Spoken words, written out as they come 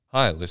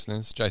Hi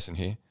listeners, Jason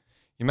here.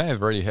 You may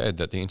have already heard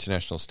that the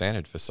International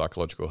Standard for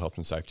Psychological Health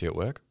and Safety at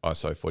Work,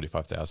 ISO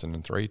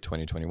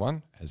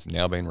 45003-2021, has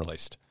now been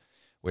released.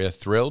 We are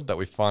thrilled that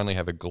we finally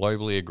have a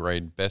globally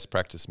agreed best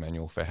practice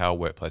manual for how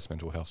workplace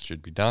mental health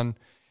should be done,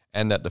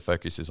 and that the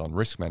focus is on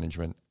risk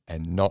management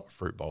and not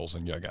fruit bowls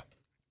and yoga.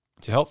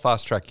 To help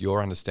fast track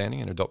your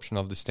understanding and adoption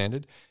of this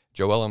standard,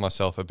 Joelle and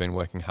myself have been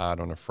working hard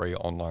on a free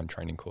online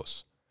training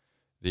course.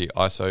 The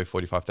ISO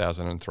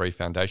 45003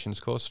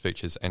 Foundations course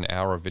features an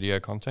hour of video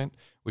content,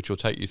 which will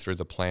take you through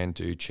the plan,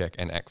 do, check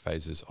and act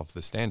phases of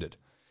the standard.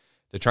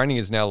 The training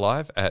is now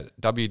live at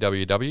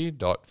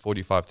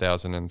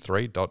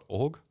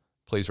www.45003.org.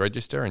 Please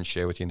register and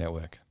share with your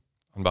network.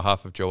 On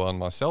behalf of Joelle and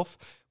myself,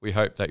 we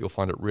hope that you'll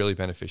find it really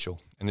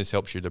beneficial, and this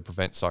helps you to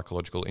prevent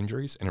psychological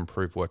injuries and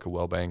improve worker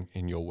wellbeing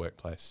in your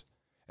workplace.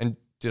 And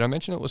did I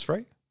mention it was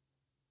free?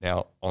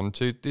 Now, on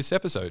to this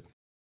episode.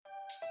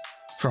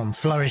 From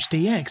Flourish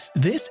DX,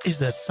 this is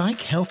the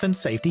Psych Health and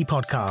Safety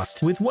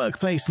Podcast. With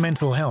workplace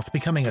mental health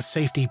becoming a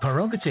safety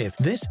prerogative,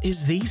 this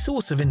is the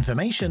source of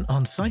information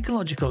on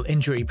psychological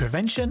injury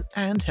prevention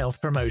and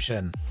health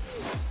promotion.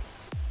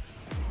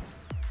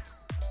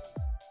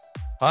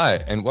 Hi,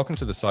 and welcome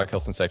to the Psych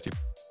Health and Safety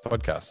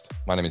Podcast.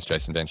 My name is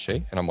Jason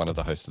Denshee, and I'm one of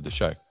the hosts of the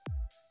show.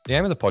 The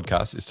aim of the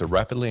podcast is to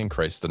rapidly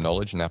increase the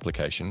knowledge and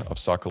application of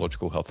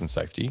psychological health and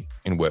safety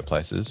in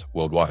workplaces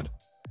worldwide.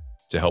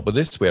 To help with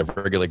this, we have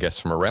regular guests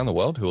from around the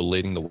world who are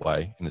leading the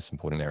way in this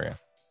important area.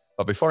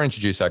 But before I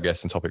introduce our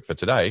guest and topic for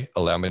today,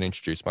 allow me to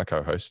introduce my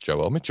co-host,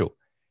 Joelle Mitchell.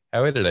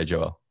 How are you today,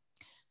 Joelle?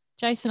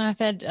 Jason, I've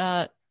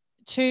had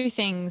two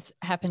things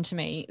happen to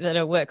me that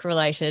are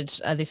work-related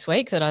this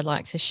week that I'd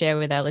like to share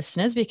with our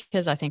listeners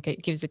because I think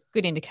it gives a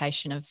good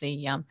indication of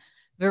the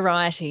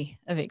variety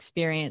of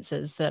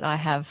experiences that I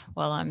have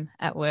while I'm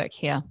at work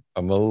here.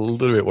 I'm a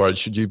little bit worried.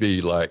 Should you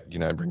be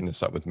bringing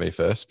this up with me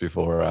first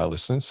before our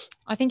listeners?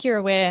 I think you're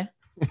aware.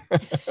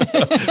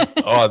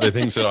 Oh, the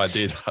things that I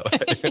did.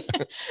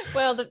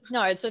 Well,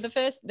 So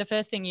the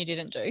first thing you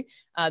didn't do.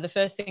 The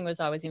first thing was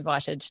I was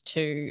invited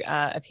to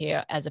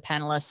appear as a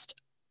panelist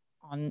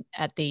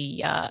at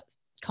the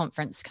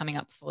conference coming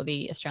up for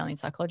the Australian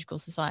Psychological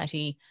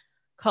Society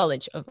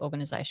College of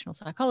Organisational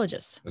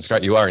Psychologists. That's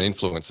great. You are an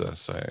influencer,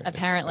 so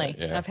apparently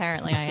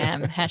I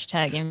am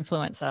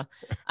 #influencer.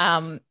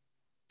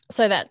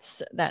 So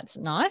that's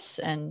nice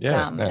and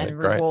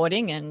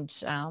rewarding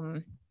and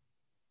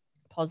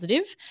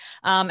positive.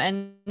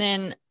 And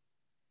then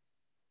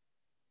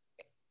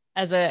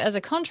as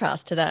a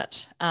contrast to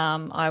that,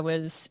 I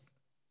was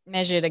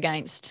measured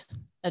against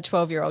a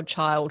 12-year-old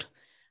child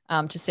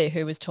to see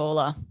who was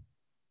taller.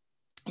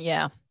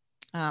 Yeah.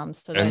 And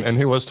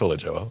who was taller,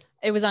 Joelle?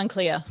 It was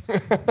unclear.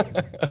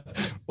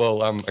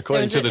 Well,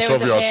 according to the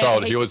 12-year-old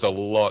child, he was a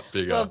lot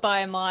bigger. Well,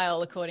 by a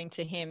mile, according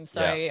to him.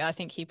 So yeah. I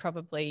think he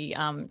probably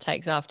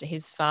takes after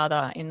his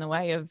father in the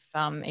way of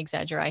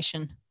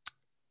exaggeration.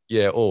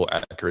 Yeah, or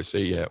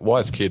accuracy. Yeah,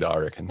 wise kid, I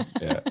reckon.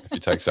 Yeah, if he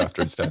takes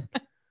after his dad.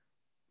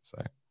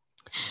 So,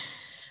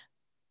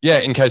 yeah,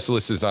 in case the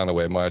listeners aren't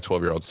aware, my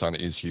 12-year-old son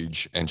is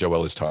huge and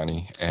Joelle is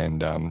tiny.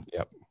 And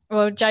yep.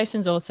 Well,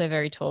 Jason's also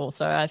very tall,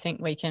 so I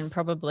think we can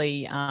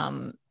probably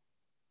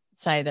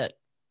say that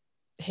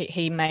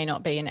he may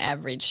not be an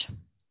average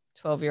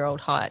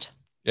 12-year-old height.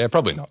 Yeah,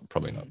 probably not.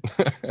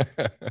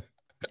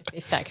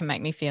 If that can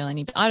make me feel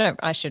any,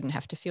 I shouldn't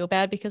have to feel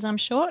bad because I'm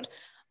short.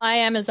 I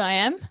am as I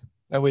am.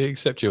 No, we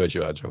accept you as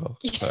you are, Joelle.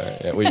 So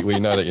yeah, we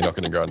know that you're not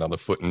going to grow another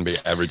foot and be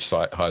average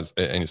height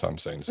anytime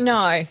soon. So.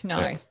 No.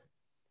 Yeah.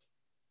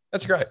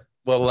 That's great.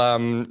 Well,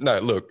 no,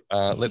 look,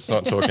 let's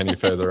not talk any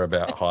further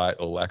about height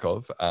or lack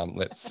of.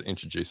 Let's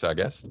introduce our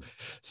guest.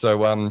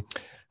 So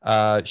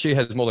she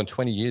has more than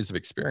 20 years of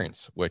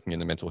experience working in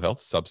the mental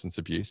health, substance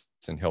abuse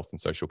and health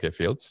and social care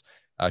fields.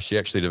 She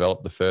actually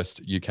developed the first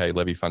UK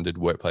levy-funded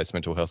workplace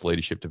mental health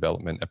leadership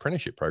development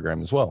apprenticeship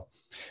program as well.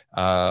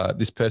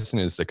 This person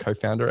is the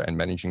co-founder and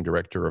managing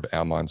director of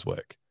Our Minds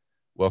Work.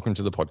 Welcome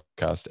to the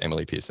podcast,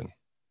 Emily Pearson.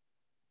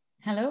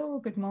 Hello,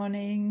 good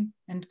morning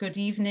and good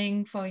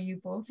evening for you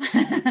both.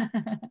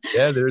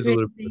 Yeah, there is a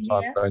little bit of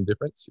time zone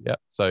difference. Yeah,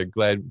 so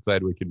glad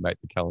we could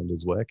make the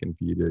calendars work and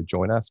for you to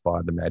join us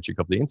via the magic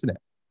of the internet.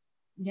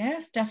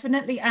 Yes,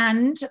 definitely.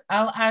 And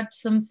I'll add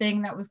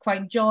something that was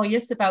quite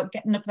joyous about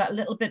getting up that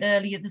little bit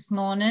earlier this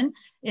morning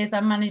is I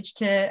managed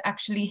to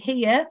actually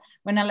hear,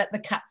 when I let the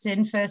cats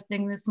in first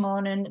thing this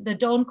morning, the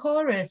dawn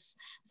chorus.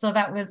 So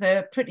that was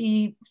a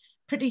pretty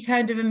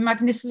kind of a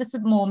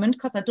magnificent moment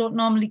because I don't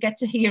normally get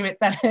to hear it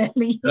that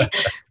early.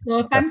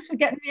 So thanks for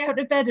getting me out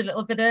of bed a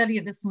little bit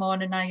earlier this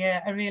morning.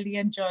 I really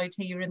enjoyed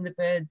hearing the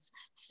birds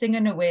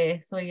singing away.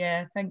 So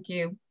yeah, thank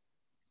you.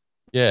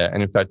 Yeah,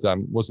 and in fact,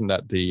 wasn't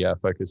that the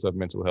focus of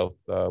Mental Health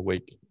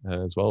Week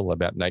as well,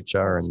 about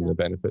nature and the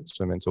benefits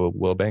for mental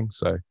wellbeing?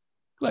 So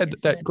glad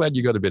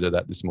you got a bit of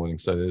that this morning.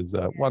 So there's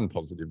one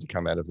positive to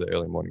come out of the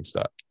early morning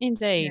start.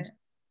 Indeed. Yeah.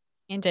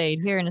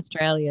 Indeed. Here in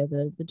Australia,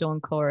 the dawn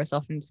chorus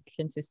often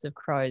consists of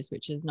crows,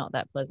 which is not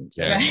that pleasant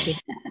to hear.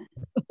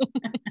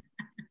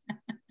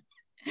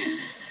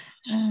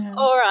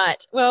 All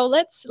right. Well,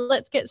 let's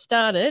get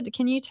started.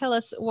 Can you tell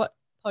us what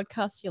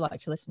podcasts you like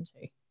to listen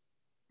to?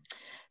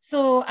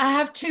 So I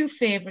have two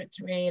favorites,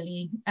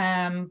 really.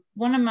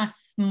 One of my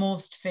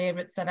most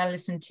favorites that I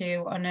listen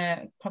to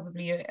on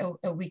probably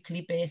a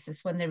weekly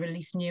basis when they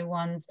release new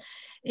ones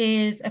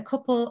is a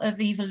couple of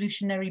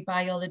evolutionary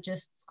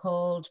biologists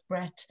called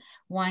Brett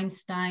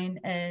Weinstein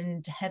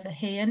and Heather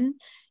Hayen.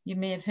 You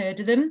may have heard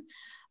of them.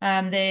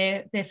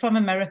 They're from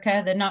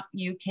America. They're not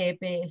UK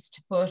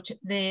based, but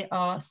they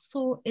are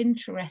so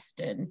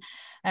interesting.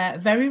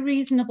 Very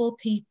reasonable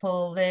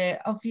people. They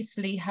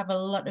obviously have a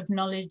lot of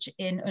knowledge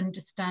in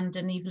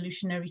understanding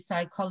evolutionary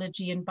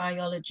psychology and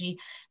biology.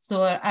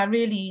 So I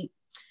really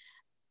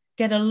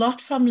get a lot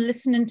from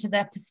listening to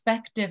their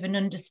perspective and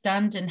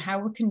understanding how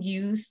we can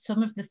use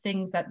some of the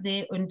things that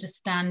they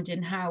understand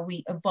in how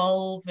we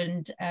evolve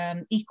and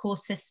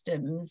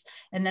ecosystems,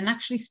 and then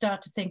actually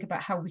start to think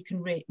about how we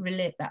can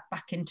relate that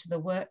back into the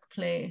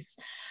workplace.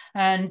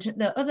 And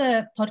the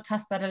other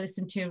podcast that I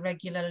listen to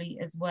regularly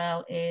as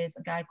well is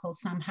a guy called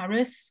Sam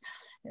Harris,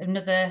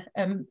 another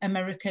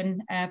American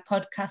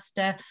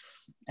podcaster,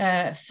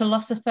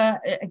 philosopher.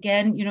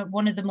 Again,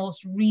 one of the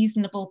most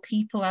reasonable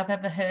people I've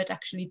ever heard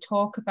actually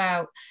talk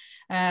about,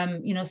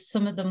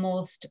 some of the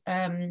most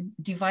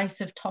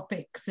divisive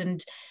topics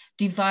and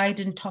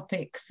dividing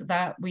topics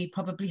that we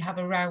probably have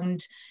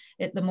around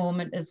at the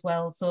moment as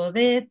well. So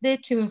they're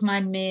two of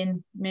my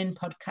main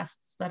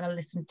podcasts that I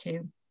listen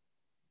to.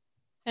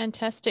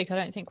 Fantastic. I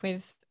don't think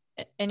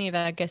any of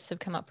our guests have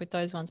come up with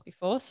those ones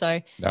before. So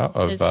no,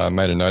 I've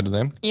made a note of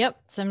them. Yep,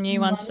 some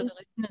new ones for the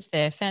listeners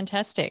there.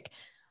 Fantastic.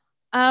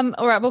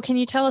 All right, well, can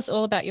you tell us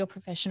all about your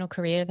professional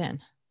career then?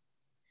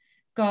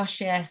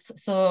 Gosh, yes.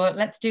 So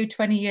let's do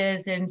 20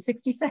 years in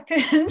 60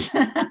 seconds.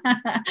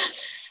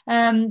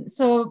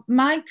 So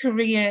my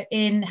career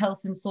in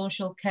health and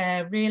social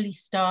care really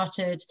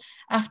started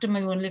after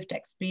my own lived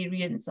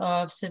experience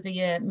of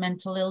severe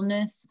mental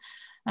illness.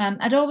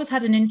 I'd always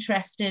had an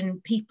interest in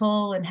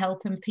people and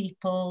helping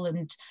people,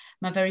 and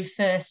my very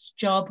first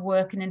job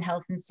working in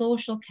health and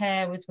social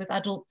care was with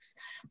adults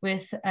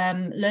with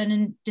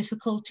learning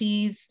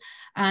difficulties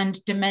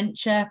and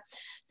dementia.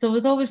 So I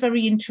was always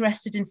very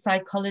interested in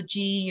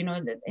psychology,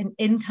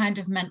 in kind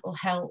of mental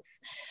health.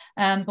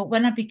 But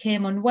when I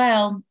became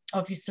unwell,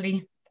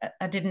 obviously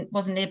I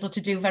wasn't able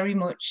to do very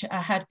much. I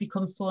had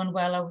become so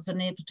unwell, I was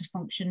unable to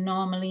function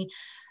normally.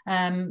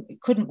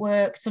 Couldn't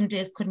work, some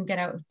days couldn't get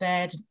out of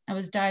bed. I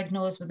was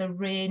diagnosed with a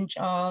range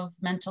of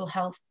mental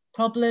health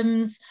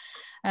problems,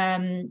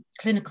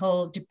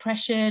 clinical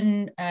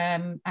depression,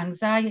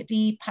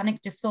 anxiety,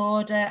 panic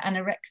disorder,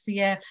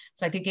 anorexia.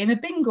 It's like a game of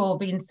bingo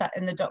being sat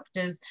in the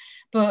doctors.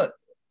 But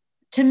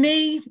to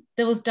me,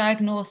 those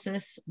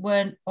diagnoses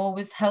weren't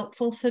always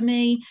helpful for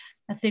me.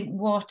 I think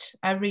what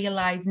I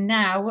realise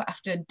now,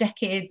 after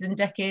decades and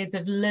decades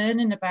of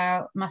learning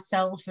about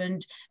myself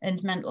and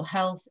mental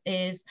health,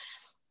 is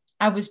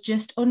I was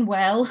just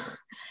unwell.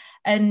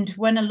 And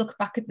when I look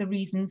back at the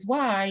reasons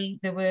why,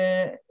 there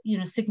were,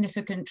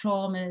 significant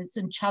traumas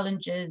and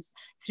challenges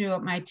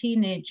throughout my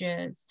teenage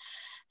years.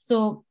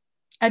 So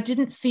I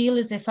didn't feel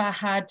as if I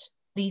had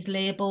these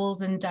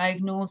labels and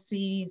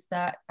diagnoses,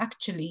 that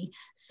actually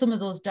some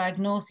of those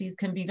diagnoses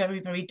can be very,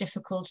 very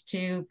difficult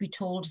to be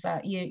told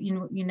that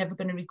you're never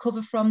going to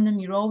recover from them.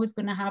 You're always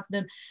going to have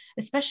them.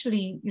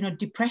 Especially,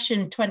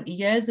 depression 20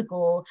 years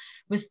ago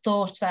was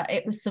thought that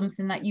it was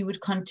something that you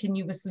would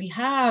continuously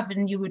have,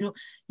 and you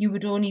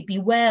would only be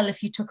well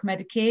if you took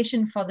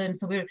medication for them.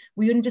 So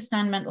we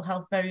understand mental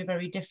health very,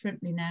 very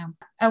differently now.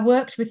 I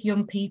worked with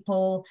young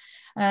people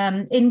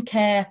in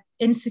care,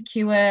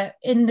 insecure,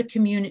 in the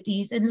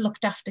communities, in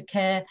looked after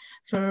care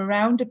for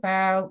around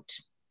about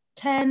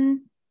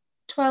 10,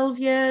 12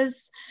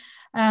 years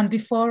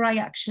before I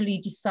actually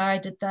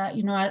decided that,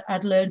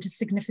 I'd learned a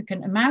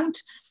significant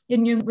amount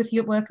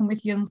working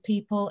with young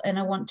people, and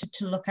I wanted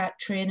to look at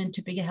training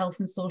to be a health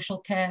and social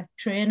care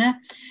trainer.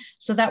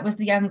 So that was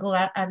the angle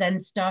I then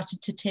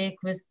started to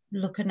take, was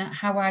looking at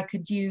how I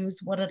could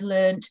use what I'd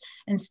learned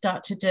and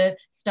start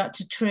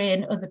to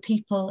train other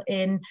people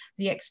in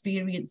the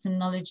experience and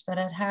knowledge that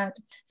I'd had.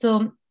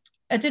 So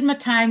I did my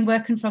time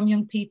working from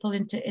young people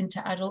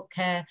into adult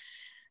care,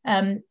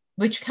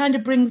 which kind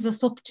of brings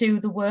us up to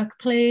the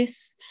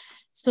workplace.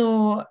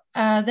 So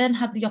I then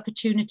had the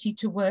opportunity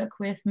to work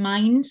with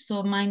Mind.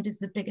 So Mind is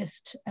the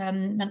biggest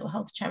mental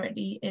health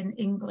charity in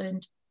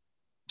England.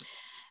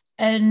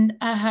 And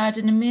I had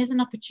an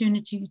amazing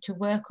opportunity to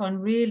work on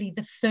really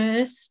the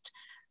first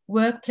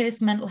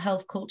workplace mental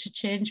health culture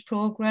change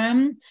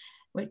program,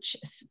 which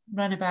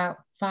ran about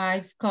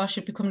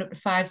it'd be coming up to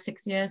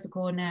 5-6 years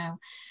ago now.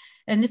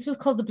 And this was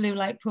called the Blue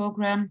Light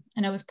Programme.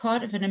 And I was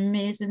part of an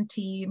amazing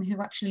team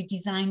who actually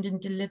designed and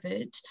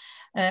delivered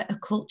a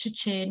culture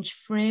change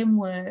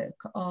framework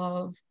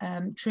of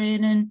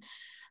training,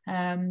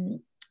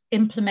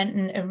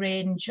 implementing a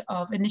range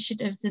of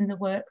initiatives in the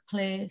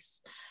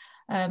workplace,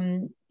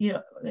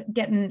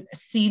 getting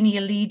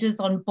senior leaders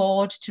on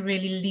board to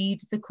really lead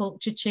the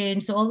culture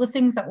change. So all the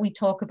things that we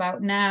talk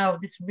about now,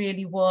 this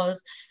really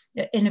was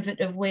an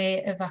innovative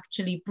way of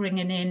actually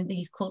bringing in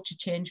these culture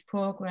change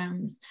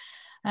programs.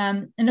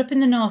 And up in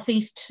the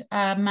Northeast,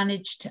 I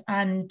managed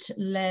and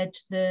led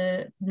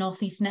the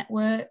Northeast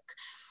Network.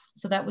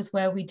 So that was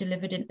where we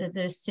delivered into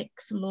the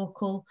 6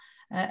 local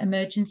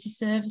emergency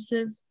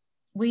services.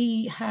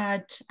 We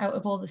had, out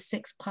of all the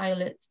 6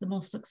 pilots, the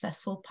most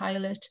successful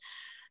pilot.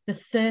 The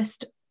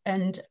thirst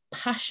and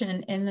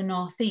passion in the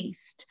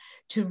Northeast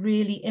to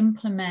really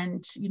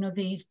implement,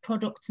 these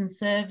products and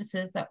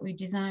services that we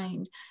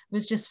designed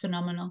was just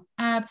phenomenal,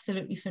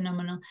 absolutely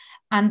phenomenal.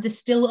 And they're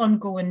still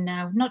ongoing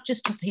now, not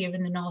just up here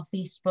in the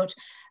Northeast, but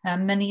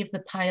many of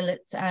the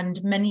pilots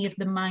and many of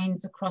the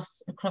mines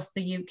across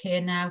the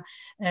UK now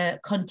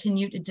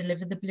continue to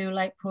deliver the Blue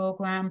Light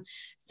programme.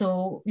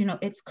 So,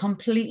 it's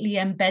completely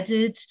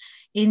embedded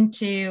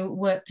into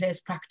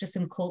workplace practice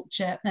and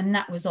culture. And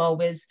that was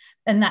always,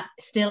 and that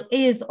still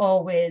is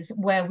always,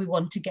 where we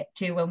want to get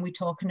to when we're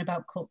talking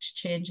about culture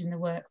change in the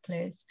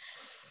workplace.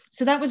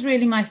 So that was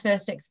really my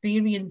first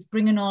experience,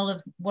 bringing all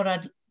of what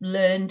I'd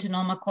learned and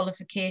all my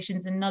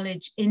qualifications and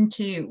knowledge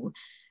into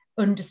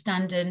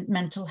understanding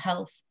mental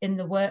health in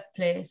the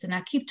workplace. And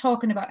I keep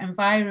talking about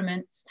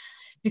environments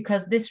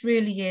because this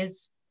really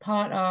is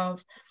part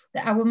of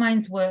the Our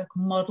Minds Work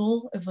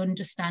model of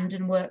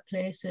understanding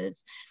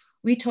workplaces.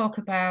 We talk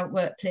about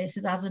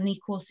workplaces as an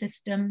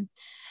ecosystem,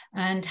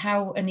 and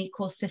how an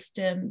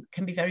ecosystem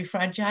can be very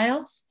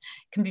fragile,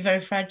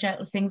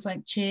 to things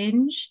like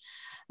change.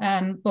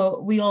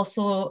 But we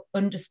also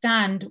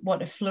understand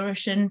what a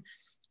flourishing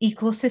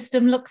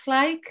ecosystem looks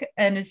like.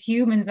 And as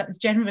humans, that's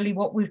generally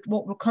what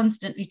we're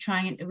constantly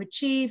trying to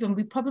achieve. And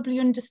we probably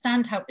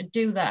understand how to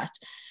do that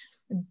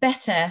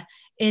better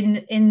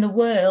in the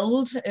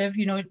world of,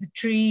 the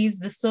trees,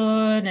 the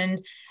sun, and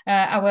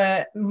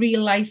our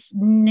real life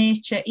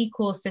nature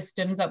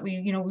ecosystems that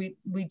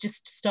we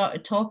just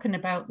started talking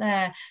about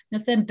there.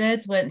 And if them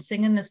birds weren't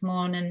singing this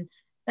morning,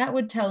 that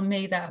would tell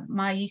me that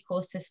my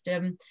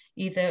ecosystem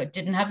either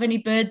didn't have any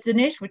birds in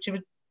it, which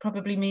would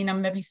probably mean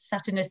I'm maybe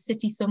sat in a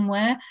city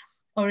somewhere,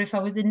 or if I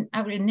was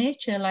out in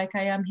nature like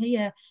I am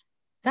here,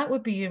 that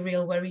would be a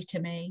real worry to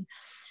me.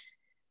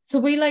 So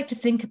we like to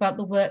think about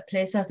the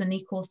workplace as an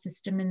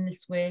ecosystem in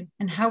this way,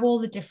 and how all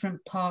the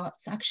different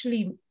parts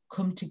actually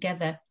come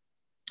together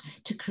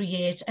to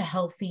create a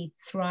healthy,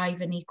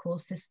 thriving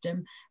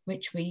ecosystem,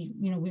 which we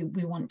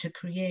want to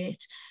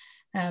create.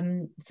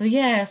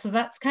 So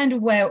that's kind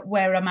of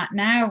where I'm at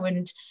now.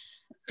 And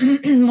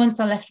once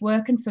I left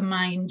working for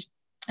Mind,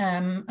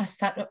 I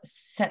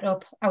set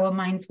up Our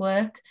Minds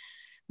Work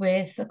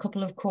with a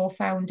couple of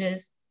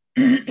co-founders.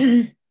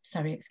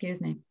 Sorry,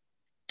 excuse me.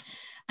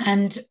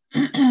 And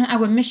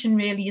our mission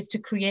really is to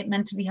create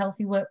mentally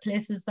healthy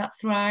workplaces that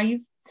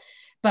thrive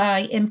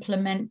by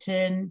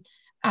implementing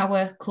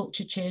our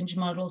culture change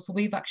model. So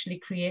we've actually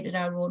created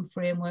our own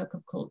framework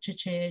of culture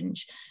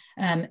change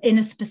in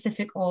a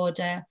specific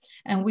order,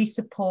 and we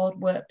support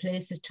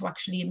workplaces to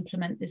actually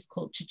implement this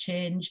culture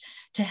change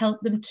to help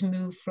them to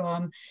move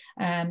from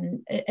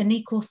an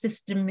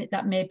ecosystem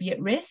that may be at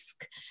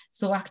risk.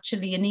 So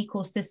actually an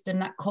ecosystem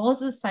that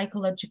causes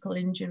psychological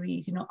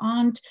injuries,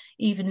 aren't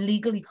even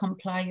legally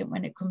compliant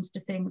when it comes to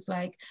things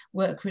like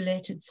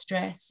work-related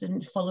stress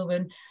and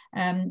following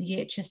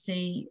the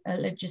HSE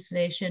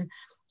legislation,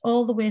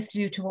 all the way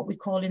through to what we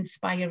call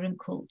inspiring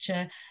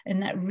culture.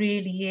 And that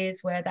really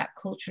is where that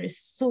culture is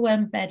so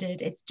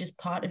embedded. It's just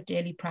part of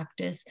daily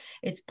practice.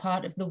 It's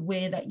part of the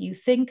way that you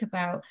think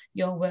about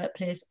your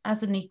workplace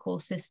as an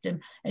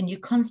ecosystem, and you're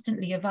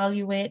constantly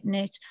evaluating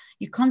it.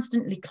 You're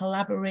constantly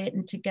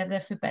collaborating together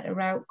for better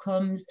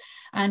outcomes,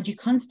 and you're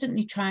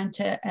constantly trying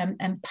to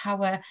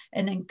empower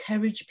and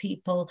encourage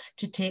people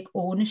to take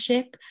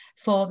ownership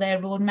for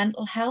their own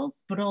mental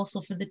health, but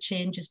also for the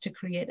changes to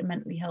create a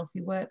mentally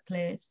healthy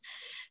workplace.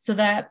 So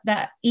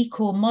that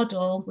eco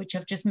model, which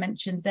I've just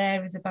mentioned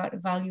there, is about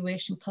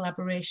evaluation,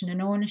 collaboration,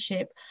 and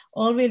ownership,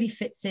 all really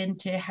fits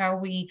into how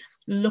we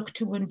look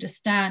to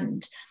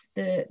understand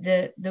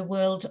the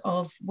world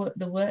of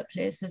the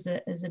workplace as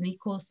an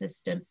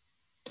ecosystem.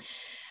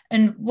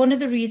 And one of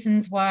the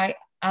reasons why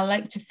I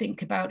like to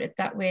think about it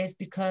that way is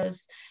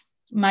because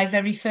my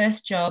very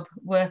first job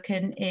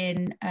working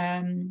in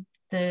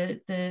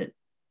the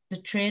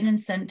training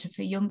centre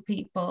for young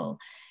people,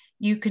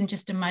 you can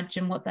just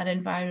imagine what that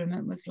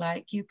environment was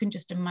like. You can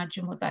just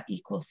imagine what that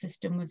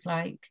ecosystem was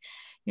like.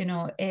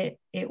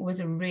 It was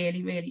a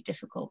really, really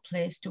difficult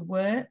place to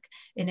work.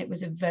 And it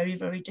was a very,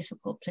 very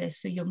difficult place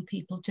for young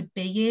people to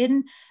be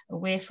in,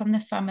 away from the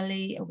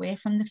family, away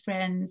from the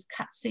friends,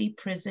 Cat C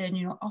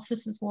prison,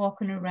 officers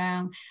walking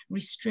around,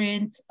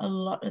 restraints a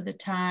lot of the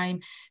time,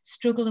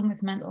 struggling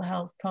with mental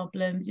health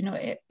problems.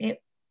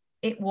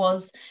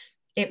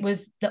 It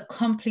was the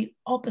complete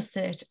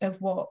opposite of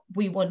what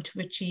we want to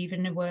achieve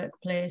in the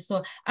workplace.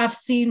 So I've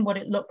seen what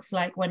it looks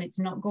like when it's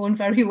not going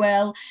very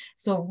well.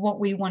 So what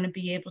we want to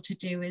be able to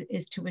do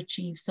is to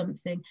achieve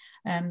something,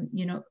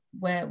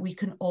 where we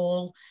can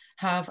all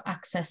have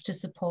access to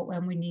support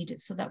when we need it,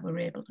 so that we're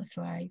able to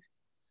thrive.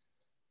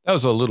 That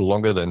was a little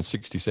longer than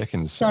 60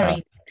 seconds.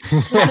 Sorry.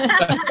 It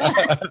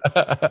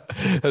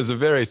was a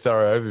very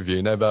thorough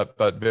overview,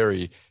 but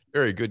very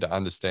Very good to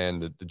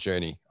understand the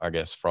journey, I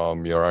guess,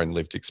 from your own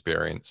lived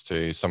experience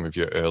to some of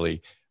your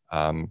early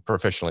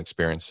professional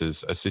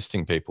experiences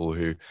assisting people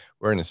who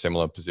were in a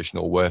similar position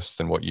or worse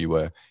than what you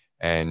were,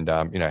 and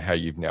how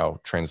you've now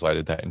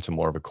translated that into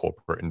more of a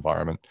corporate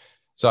environment.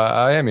 So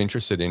I am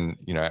interested in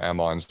our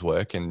Minds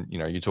work, and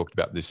you talked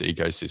about this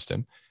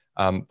ecosystem,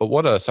 but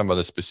what are some of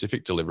the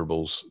specific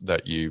deliverables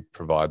that you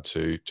provide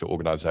to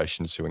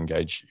organisations who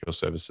engage your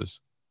services?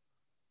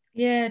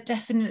 Yeah,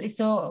 definitely.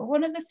 So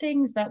one of the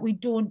things that we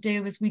don't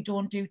do is we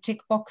don't do tick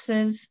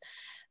boxes.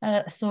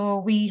 So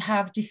we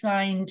have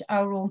designed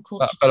our own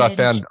culture But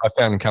change. I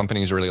found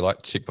companies really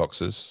like tick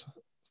boxes.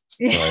 So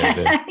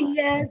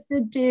Yes,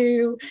 they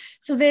do.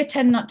 So they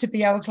tend not to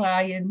be our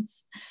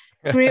clients.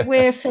 Great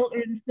way of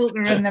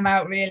filtering them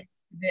out, really.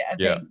 I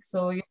yeah. think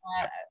so.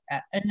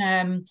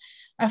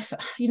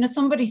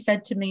 Somebody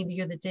said to me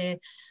the other day,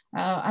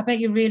 I bet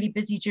you're really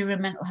busy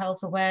during Mental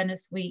Health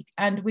Awareness Week,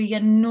 and we are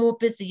no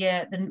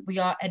busier than we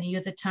are any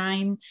other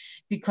time,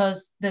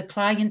 because the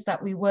clients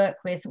that we work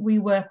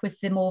with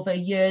them over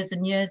years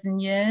and years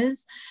and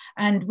years,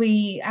 and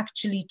we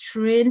actually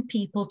train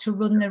people to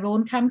run their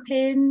own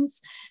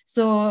campaigns.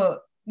 So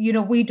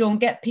we don't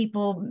get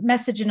people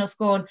messaging us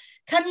going,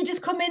 can you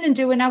just come in and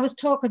do an hour's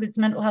talk because it's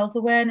Mental Health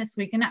Awareness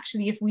Week? And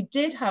actually, if we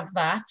did have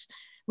that,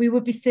 we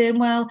would be saying,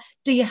 well,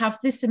 do you have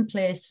this in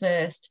place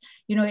first?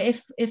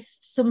 If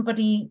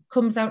somebody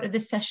comes out of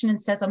this session and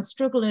says, I'm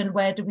struggling,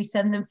 where do we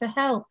send them for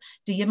help?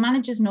 Do your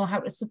managers know how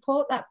to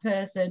support that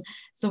person?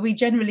 So we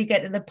generally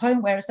get to the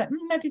point where it's like,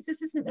 maybe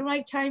this isn't the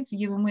right time for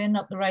you, and we're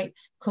not the right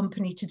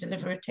company to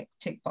deliver a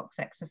tick box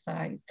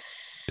exercise.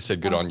 I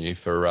said good on you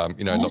for,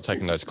 not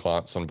taking those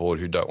clients on board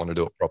who don't want to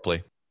do it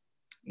properly.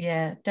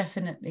 Yeah,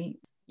 definitely.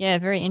 Yeah,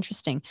 very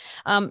interesting.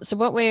 So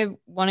what we're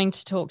wanting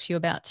to talk to you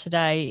about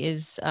today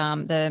is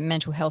the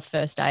mental health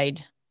first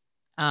aid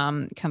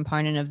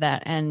component of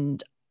that,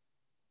 and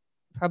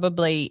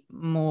probably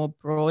more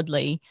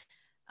broadly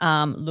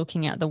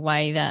looking at the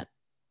way that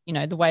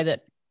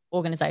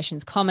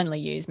organisations commonly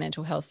use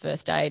mental health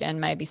first aid, and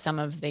maybe some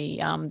of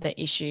the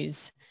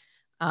issues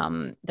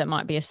that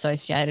might be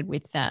associated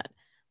with that.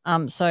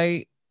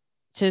 So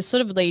to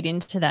sort of lead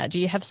into that, do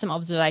you have some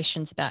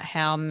observations about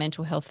how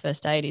mental health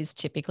first aid is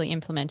typically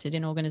implemented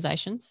in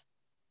organisations?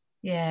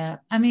 Yeah,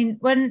 I mean,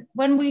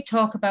 when we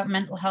talk about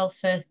mental health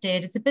first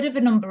aid, it's a bit of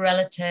an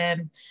umbrella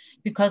term,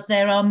 because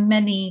there are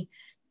many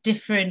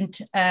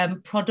different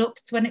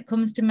products when it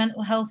comes to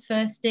mental health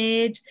first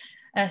aid.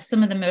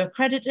 Some of them are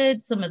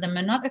accredited, some of them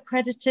are not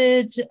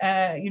accredited.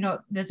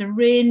 There's a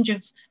range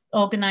of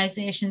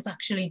organisations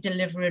actually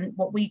delivering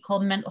what we call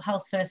mental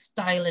health first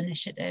style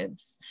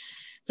initiatives.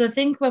 So I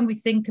think when we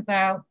think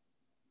about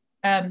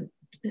a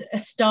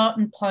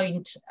starting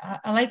point,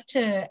 I like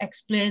to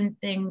explain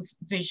things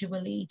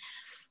visually.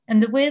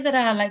 And the way that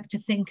I like to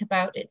think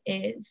about it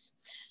is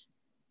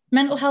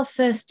mental health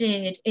first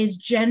aid is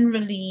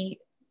generally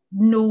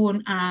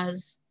known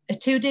as a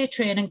 2-day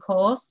training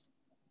course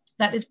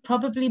that is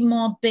probably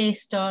more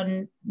based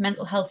on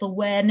mental health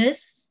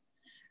awareness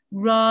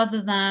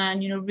rather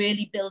than,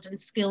 really building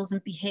skills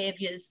and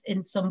behaviors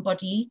in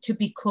somebody to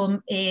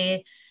become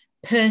a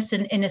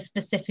person in a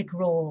specific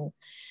role.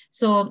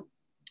 So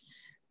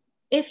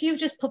if you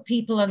just put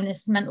people on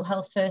this mental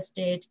health first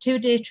aid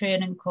 2-day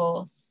training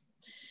course,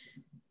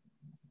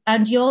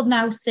 and you're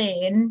now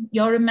saying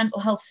you're a mental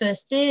health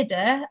first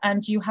aider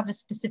and you have a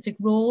specific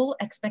role,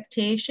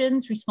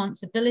 expectations,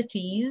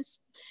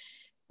 responsibilities,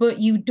 but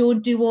you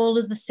don't do all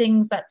of the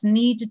things that's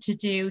needed to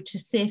do to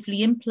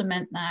safely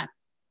implement that.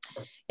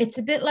 It's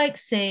a bit like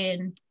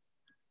saying,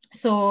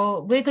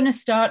 so we're going to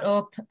start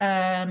up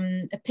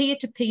a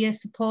peer-to-peer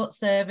support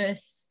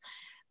service.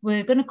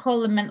 We're going to call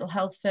them mental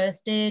health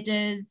first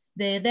aiders.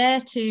 They're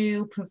there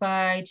to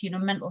provide,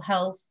 mental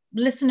health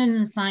listening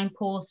and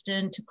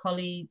signposting to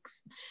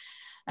colleagues.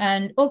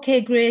 And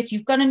okay, great,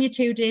 you've gone on your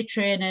 2-day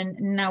training.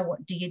 Now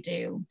what do you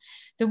do?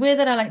 The way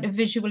that I like to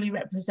visually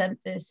represent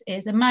this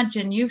is,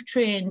 imagine you've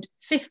trained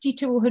 50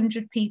 to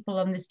 100 people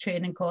on this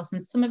training course,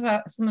 and some of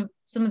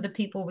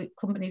the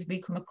companies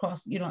we come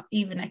across,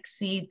 even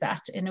exceed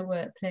that in a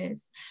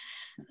workplace.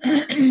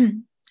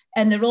 And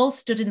they're all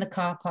stood in the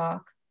car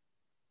park,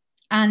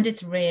 and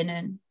it's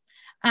raining,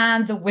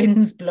 and the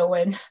wind's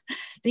blowing.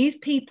 These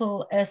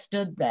people are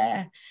stood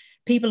there.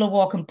 People are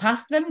walking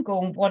past them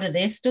going, what are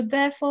they stood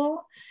there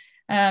for?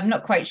 I'm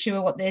not quite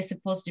sure what they're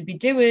supposed to be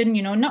doing,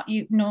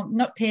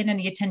 not paying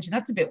any attention.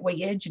 That's a bit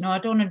weird. I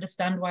don't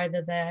understand why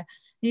they're there.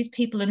 These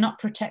people are not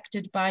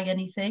protected by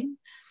anything.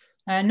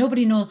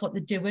 Nobody knows what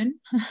they're doing.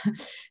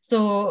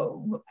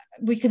 So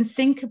we can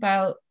think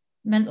about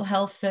mental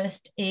health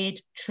first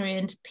aid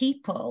trained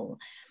people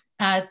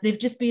as they've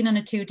just been on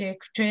a 2-day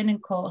training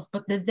course,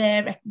 but they're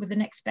there with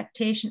an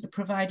expectation to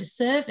provide a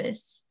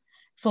service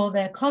for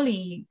their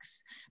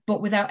colleagues, but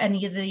without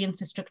any of the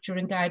infrastructure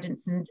and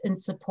guidance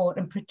and support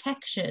and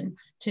protection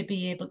to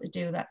be able to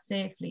do that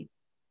safely.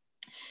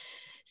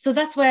 So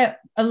that's where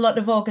a lot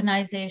of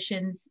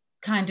organizations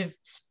kind of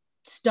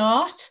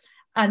start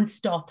and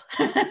stop.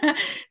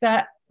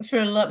 That for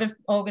a lot of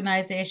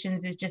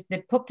organizations is just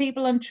they put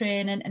people on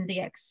training and they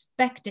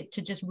expect it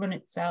to just run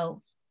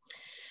itself.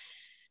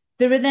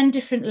 There are then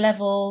different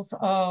levels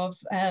of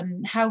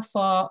how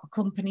far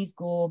companies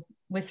go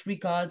with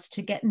regards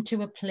to getting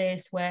to a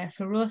place where,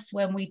 for us,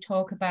 when we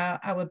talk about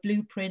our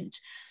blueprint,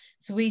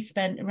 so we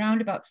spent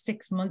around about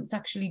 6 months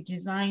actually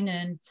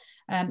designing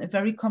a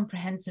very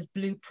comprehensive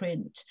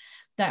blueprint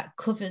that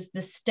covers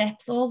the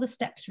steps, all the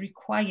steps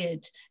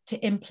required to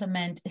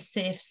implement a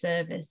safe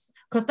service,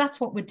 because that's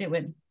what we're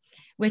doing.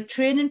 We're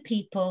training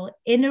people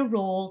in a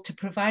role to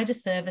provide a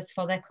service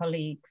for their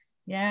colleagues.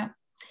 Yeah.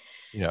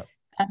 Yeah.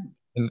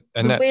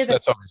 And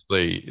that's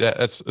obviously,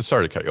 that's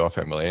sorry to cut you off,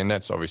 Emily, and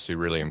that's obviously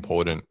really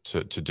important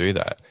to do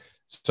that.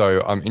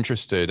 So I'm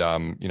interested,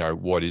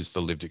 what is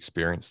the lived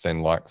experience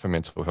then like for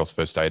mental health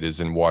first aiders,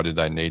 and why do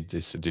they need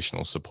this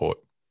additional support?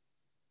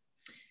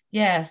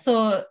 Yeah,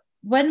 so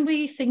when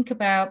we think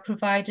about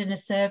providing a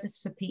service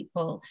for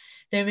people,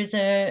 there is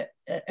a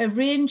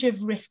range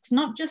of risks,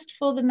 not just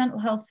for the mental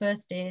health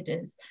first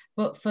aiders,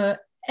 but for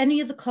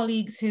any of the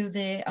colleagues who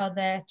they are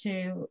there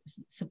to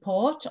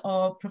support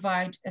or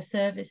provide a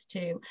service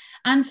to,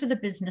 and for the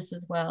business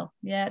as well.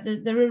 Yeah,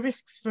 there are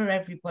risks for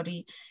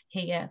everybody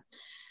here.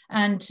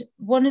 And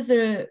one of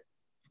the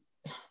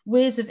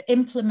ways of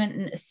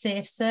implementing a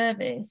safe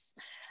service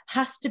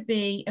has to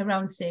be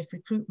around safe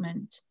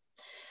recruitment.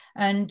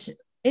 And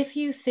if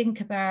you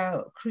think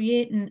about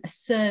creating a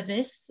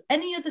service,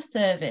 any other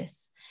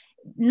service,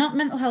 not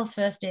mental health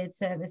first aid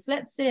service,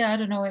 let's say, I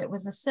don't know, it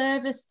was a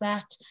service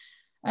that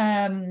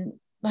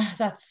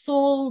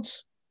sold,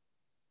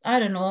 I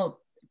don't know,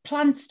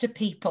 plants to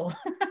people.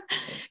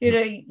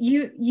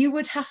 You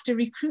would have to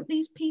recruit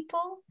these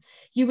people.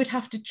 You would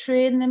have to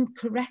train them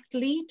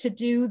correctly to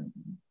do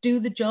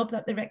the job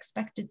that they're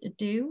expected to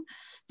do.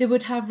 They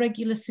would have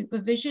regular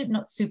supervision,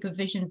 not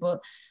supervision, but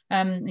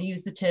I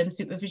use the term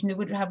supervision. They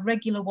would have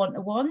regular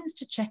one-to-ones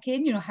to check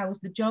in, how's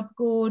the job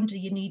going? Do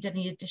you need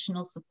any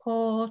additional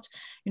support?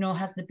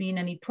 Has there been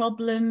any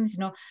problems?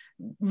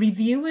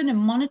 Reviewing and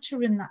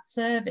monitoring that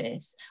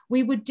service.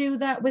 We would do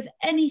that with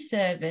any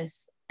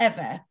service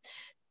ever.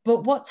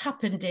 But what's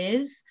happened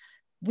is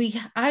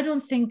I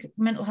don't think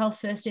mental health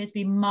first aid is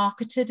being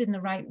marketed in the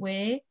right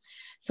way.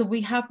 So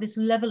we have this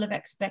level of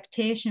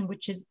expectation,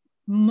 which is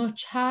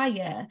much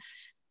higher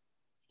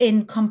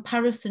in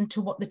comparison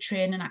to what the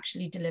training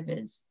actually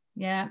delivers.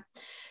 Yeah.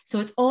 So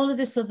it's all of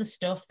this other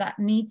stuff that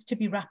needs to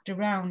be wrapped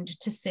around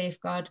to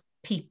safeguard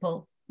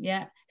people.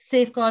 Yeah.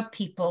 Safeguard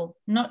people,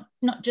 not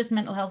just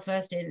mental health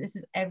first aid. This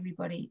is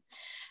everybody.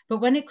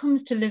 But when it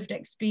comes to lived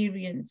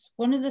experience,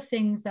 one of the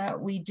things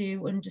that we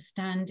do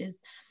understand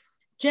is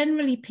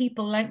generally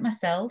people like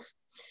myself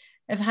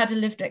have had a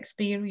lived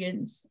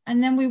experience,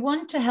 and then we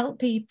want to help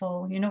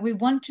people. We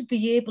want to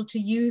be able to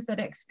use that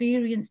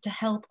experience to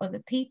help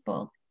other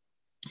people.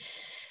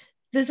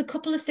 There's a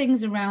couple of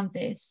things around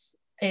this.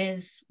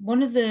 Is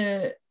one of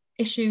the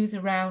issues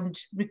around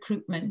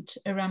recruitment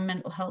around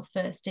mental health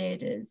first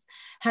aiders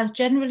has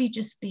generally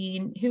just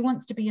been, who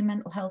wants to be a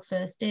mental health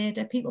first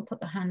aider? People put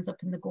their hands up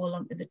and they go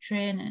along to the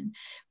training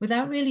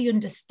without really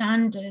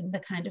understanding the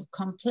kind of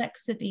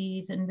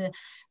complexities and the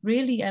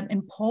really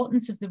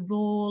importance of the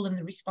role and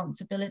the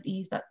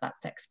responsibilities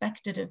that's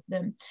expected of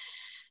them.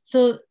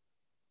 So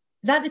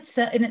that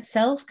in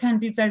itself can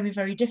be very,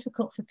 very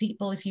difficult for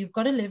people if you've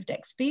got a lived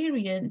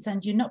experience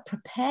and you're not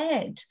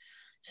prepared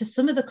for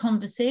some of the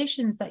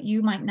conversations that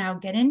you might now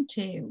get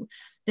into.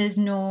 There's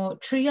no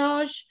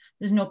triage,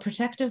 there's no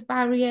protective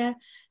barrier.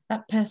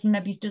 That person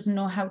maybe doesn't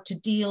know how to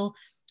deal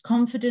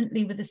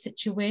confidently with a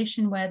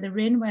situation where they're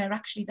in, where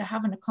actually they're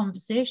having a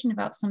conversation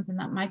about something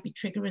that might be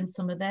triggering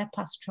some of their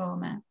past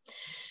trauma.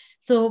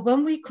 So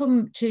when we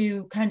come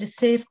to kind of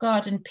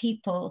safeguarding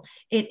people,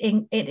 it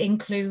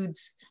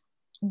includes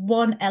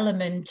one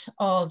element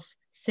of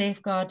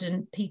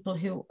safeguarding people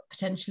who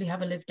potentially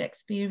have a lived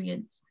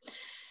experience.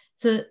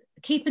 So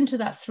keeping to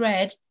that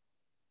thread,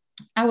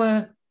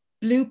 our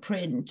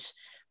blueprint,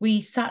 we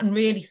sat and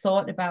really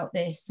thought about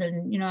this.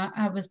 And,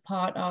 I was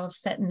part of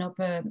setting up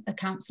a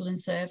counselling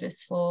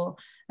service for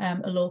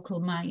a local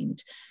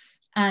mind.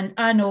 And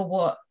I know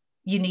what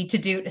you need to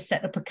do to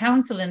set up a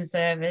counselling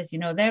service.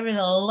 There is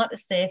a lot of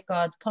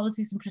safeguards,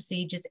 policies and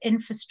procedures,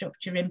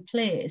 infrastructure in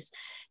place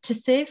to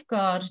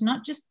safeguard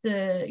not just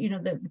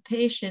the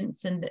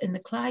patients and the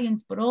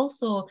clients, but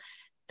also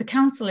the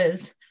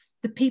counsellors,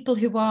 the people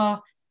who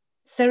are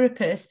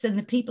therapists and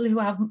the people who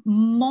have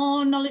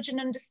more knowledge and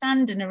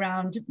understanding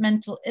around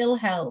mental ill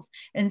health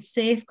and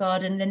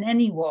safeguarding than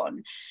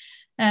anyone.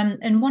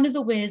 And one of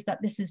the ways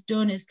that this is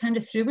done is kind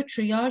of through a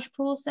triage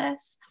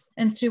process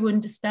and through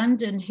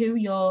understanding who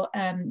your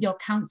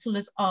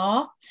counsellors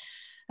are.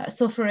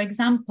 So, for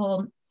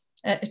example,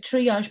 a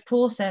triage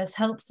process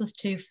helps us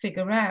to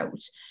figure out,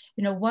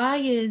 why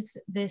is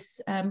this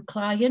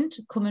client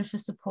coming for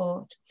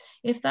support?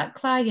 If that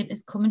client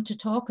is coming to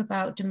talk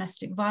about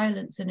domestic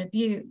violence and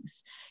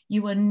abuse,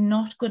 you are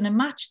not going to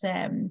match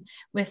them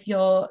with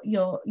your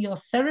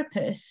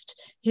therapist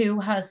who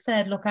has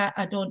said, look,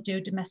 I don't do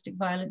domestic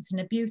violence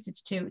and abuse.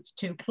 It's too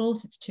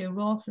close, it's too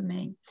raw for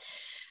me.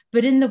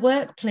 But in the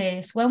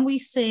workplace, when we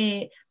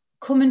say,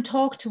 come and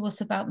talk to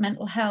us about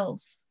mental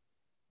health,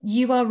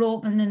 you are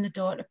opening the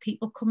door to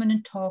people coming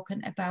and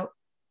talking about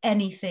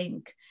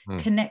anything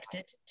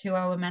connected to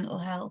our mental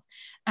health.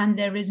 And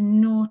there is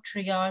no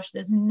triage,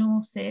 there's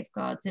no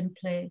safeguards in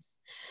place.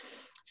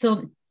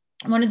 So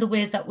one of the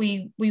ways that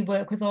we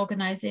work with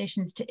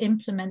organizations to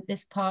implement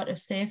this part of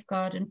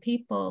safeguarding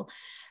people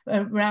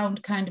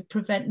around kind of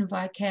preventing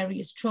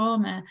vicarious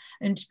trauma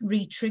and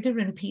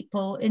re-triggering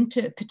people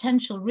into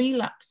potential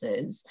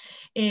relapses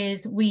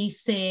is we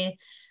say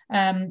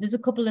there's a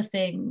couple of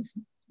things.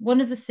 One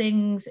of the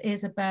things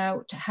is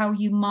about how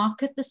you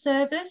market the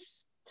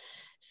service.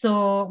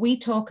 So we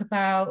talk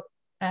about,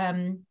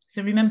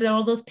 so remember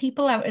all those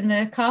people out in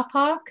the car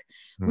park?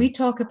 We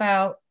talk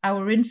about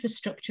our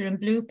infrastructure, and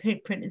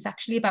Blueprint is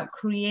actually about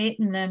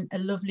creating them a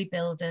lovely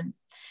building.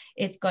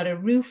 It's got a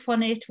roof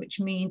on it, which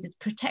means it's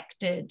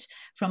protected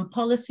from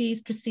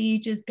policies,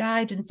 procedures,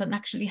 guidance on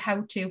actually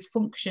how to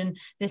function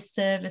this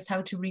service,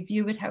 how to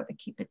review it, how to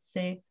keep it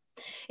safe.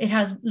 It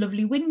has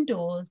lovely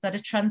windows that are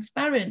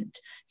transparent,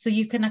 so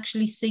you can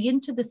actually see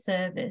into the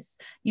service.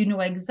 You know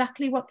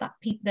exactly what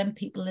them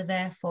people are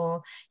there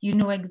for. You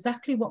know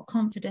exactly what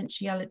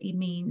confidentiality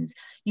means.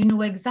 You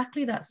know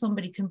exactly that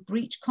somebody can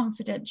breach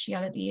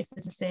confidentiality if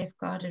there's a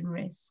safeguarding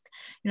risk.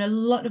 You know, a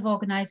lot of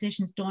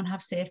organizations don't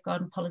have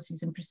safeguarding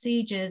policies and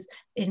procedures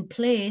in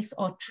place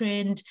or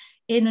trained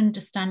in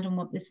understanding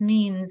what this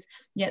means,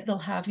 yet they'll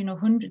have, you know,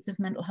 hundreds of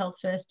mental health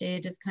first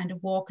aiders kind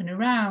of walking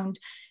around,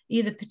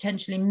 either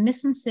potentially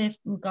missing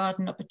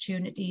safeguarding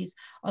opportunities,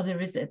 or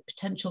there is a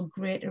potential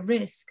greater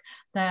risk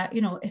that,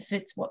 you know, if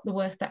it's what the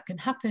worst that can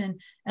happen,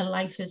 a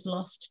life is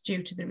lost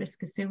due to the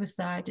risk of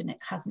suicide and it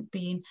hasn't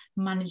been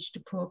managed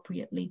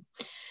appropriately.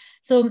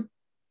 So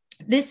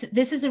this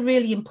is a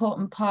really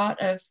important part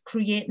of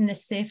creating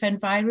this safe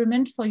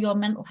environment for your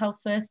mental health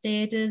first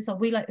aiders, or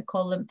we like to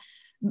call them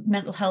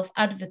mental health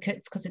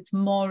advocates, because it's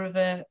more of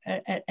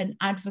an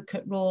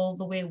advocate role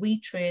the way we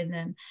train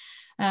them.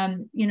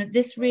 You know,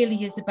 this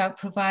really is about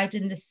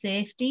providing the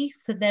safety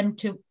for them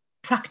to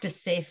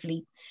practice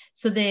safely.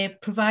 So they're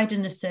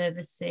providing a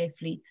service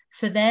safely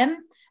for them,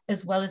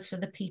 as well as for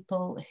the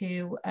people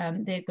who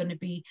they're going to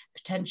be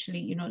potentially,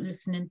 you know,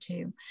 listening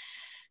to.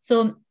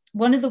 So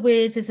one of the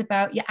ways is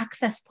about your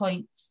access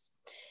points.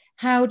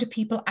 How do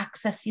people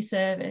access your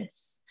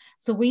service?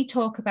 So we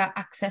talk about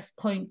access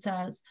points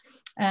as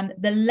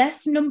the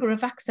less number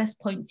of access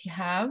points you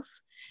have,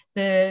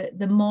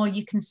 the more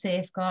you can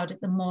safeguard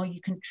it, the more you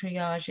can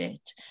triage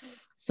it.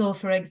 So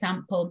for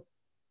example,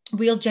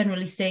 we'll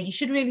generally say you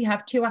should really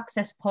have 2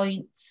 access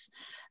points.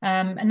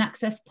 An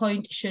access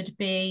point should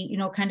be, you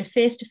know, kind of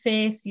face to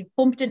face. You've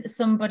bumped into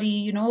somebody,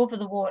 you know, over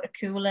the water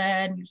cooler,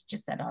 and you've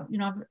just said, oh, you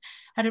know, I've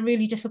had a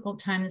really difficult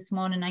time this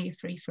morning. Are you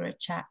free for a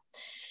chat?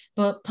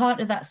 But part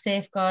of that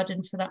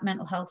safeguarding for that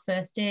mental health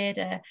first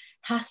aider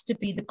has to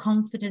be the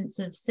confidence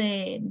of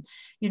saying,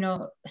 you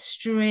know,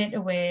 straight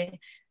away,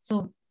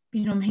 so,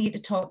 you know, I'm here to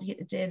talk to you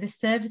today. This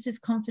service is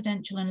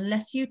confidential.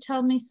 Unless you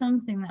tell me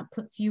something that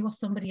puts you or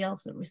somebody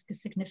else at risk of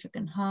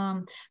significant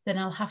harm, then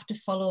I'll have to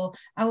follow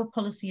our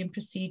policy and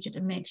procedure to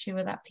make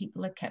sure that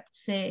people are kept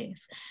safe.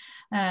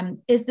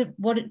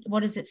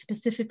 What is it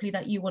specifically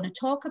that you want to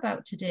talk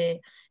about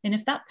today? And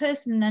if that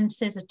person then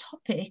says a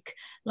topic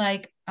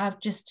like, I've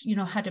just, you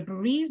know, had a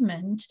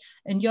bereavement,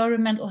 and you're a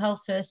mental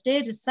health first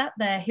aider sat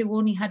there who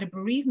only had a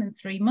bereavement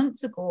 3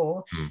 months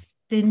ago,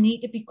 they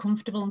need to be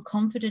comfortable and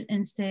confident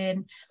in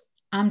saying,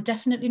 I'm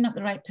definitely not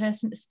the right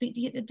person to speak to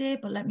you today,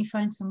 but let me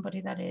find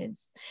somebody that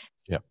is.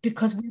 Yeah.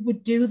 Because we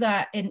would do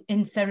that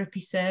in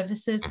therapy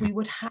services. We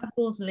would have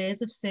those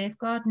layers of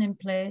safeguarding in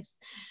place,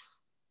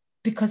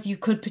 because you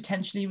could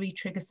potentially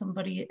re-trigger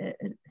somebody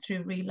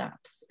through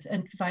relapse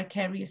and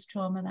vicarious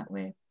trauma that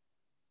way.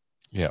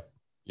 Yeah.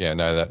 Yeah,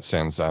 no, that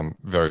sounds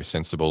very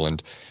sensible.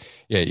 And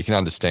yeah, you can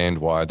understand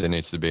why there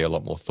needs to be a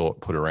lot more thought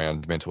put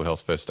around mental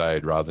health first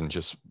aid, rather than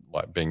just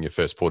like being your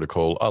first port of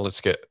call. Oh,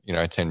 let's get, you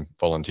know, 10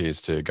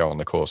 volunteers to go on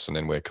the course and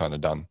then we're kind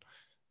of done.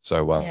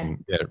 So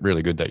yeah,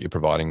 really good that you're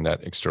providing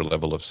that extra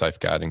level of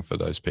safeguarding for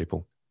those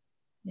people.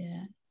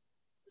 Yeah.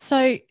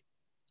 So,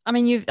 I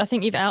mean, I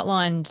think you've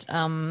outlined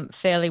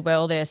fairly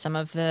well there some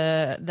of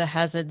the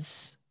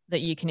hazards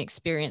that you can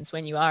experience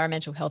when you are a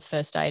mental health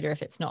first aider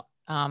if it's not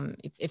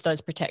if those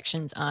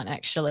protections aren't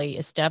actually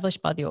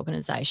established by the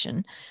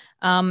organisation.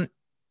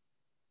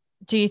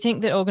 Do you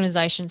think that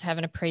organisations have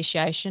an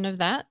appreciation of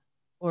that,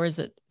 or is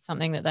it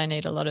something that they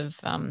need a lot of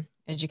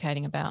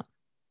educating about?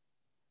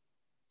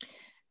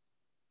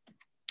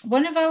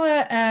 One of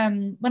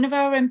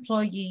our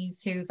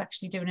employees who's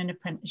actually doing an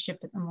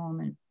apprenticeship at the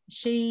moment,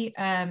 they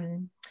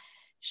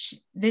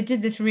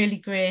did this really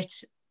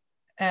great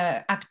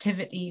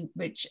activity,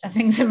 which I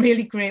think is a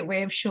really great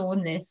way of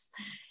showing this.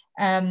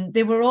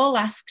 They were all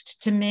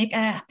asked to make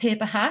a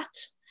paper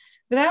hat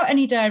without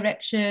any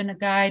direction or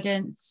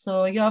guidance.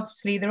 So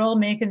they're all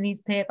making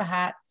these paper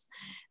hats.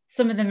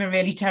 Some of them are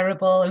really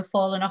terrible and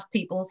falling off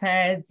people's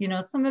heads. You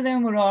know, some of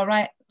them were all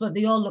right, but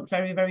they all look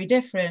very, very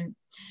different.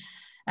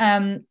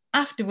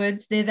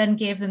 Afterwards, they then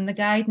gave them the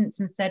guidance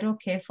and said,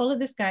 okay, follow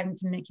this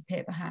guidance and make your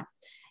paper hat.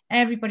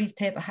 Everybody's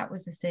paper hat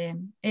was the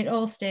same. It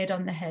all stayed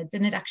on the heads,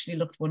 and it actually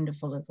looked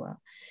wonderful as well.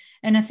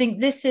 And I think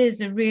this is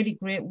a really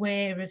great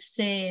way of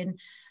saying,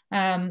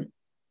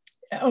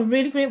 a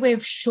really great way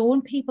of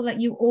showing people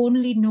that you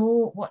only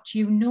know what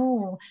you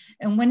know.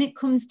 And when it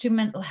comes to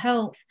mental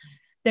health,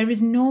 there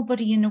is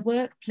nobody in a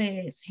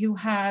workplace who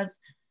has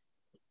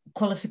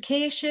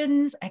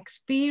qualifications,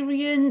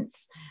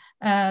 experience,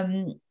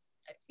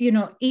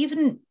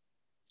 even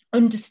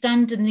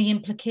understanding the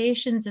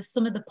implications of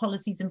some of the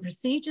policies and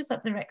procedures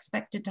that they're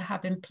expected to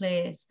have in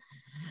place.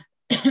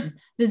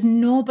 There's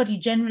nobody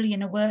generally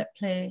in a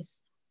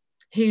workplace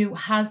who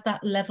has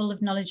that level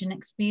of knowledge and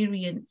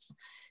experience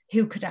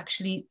who could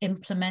actually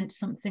implement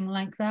something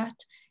like that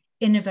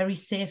in a very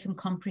safe and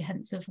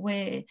comprehensive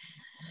way.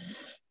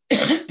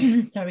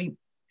 Sorry.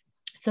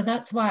 So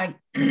that's why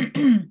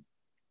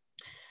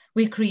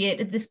we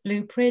created this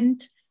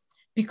blueprint,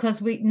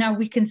 because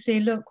we can say,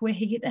 look, we're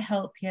here to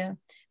help you.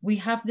 We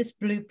have this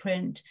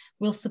blueprint.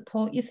 We'll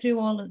support you through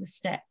all of the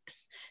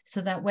steps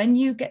so that when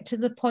you get to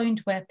the point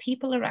where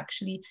people are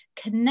actually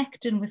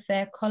connecting with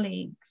their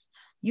colleagues,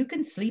 you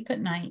can sleep at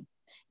night.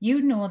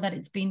 You know that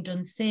it's been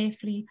done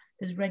safely.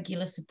 There's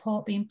regular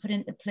support being put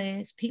into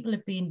place. People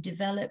have been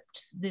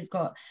developed. They've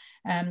got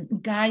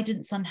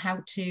guidance on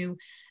how to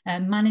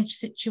manage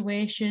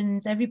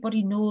situations.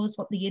 Everybody knows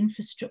what the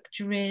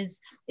infrastructure is.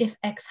 If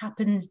X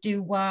happens,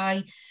 do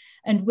Y.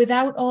 And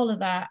without all of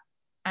that,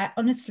 I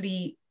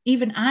honestly,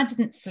 even I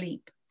didn't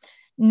sleep,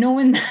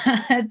 knowing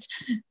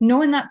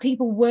that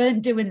people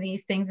weren't doing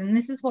these things. And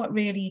this is what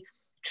really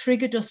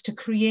triggered us to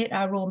create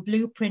our own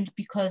blueprint,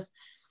 because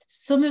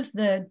some of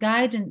the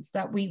guidance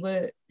that we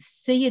were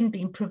seeing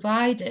being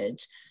provided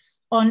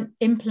on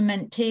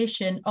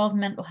implementation of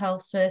mental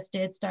health first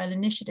aid style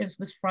initiatives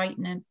was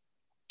frightening.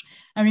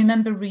 I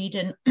remember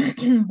reading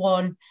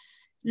one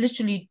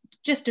literally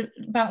just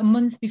about a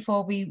month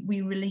before we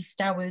released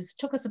ours. It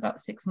took us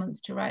about 6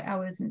 months to write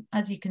ours, and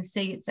as you can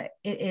see,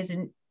 it is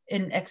in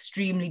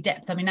extremely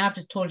depth. I mean, I've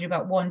just told you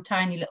about one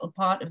tiny little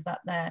part of that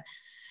there,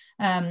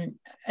 and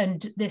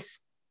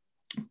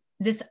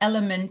this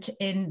element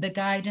in the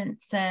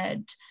guidance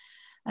said,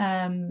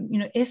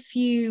 if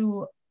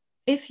you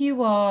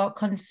are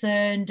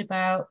concerned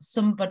about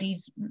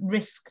somebody's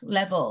risk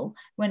level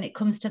when it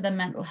comes to their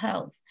mental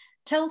health,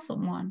 tell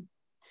someone.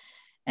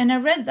 And I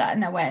read that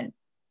and I went,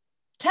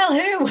 tell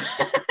who?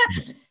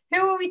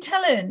 Who are we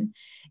telling?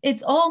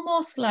 It's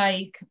almost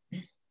like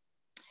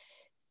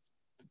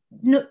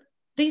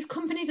these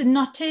companies are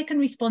not taking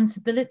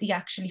responsibility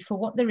actually for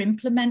what they're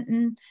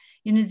implementing.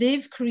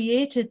 They've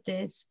created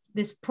this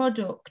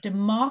product and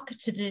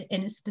marketed it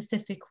in a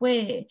specific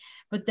way,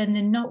 but then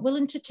they're not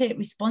willing to take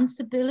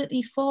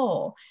responsibility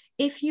for,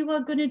 if you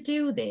are going to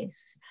do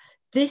this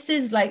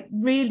is like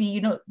really,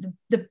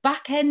 the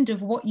back end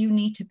of what you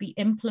need to be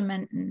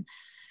implementing.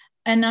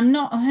 And I'm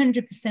not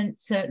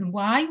 100% certain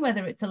why,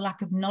 whether it's a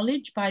lack of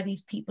knowledge by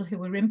these people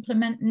who are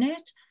implementing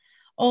it,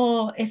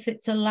 or if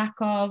it's a lack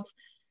of,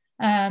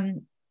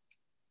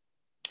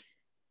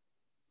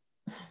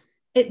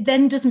 it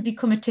then doesn't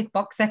become a tick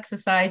box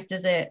exercise,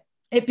 does it?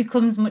 It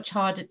becomes much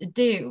harder to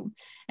do.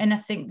 And I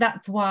think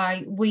that's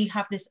why we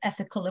have this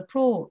ethical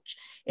approach.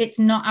 It's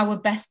not our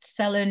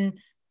best-selling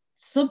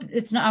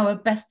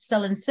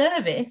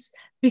service,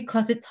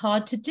 because it's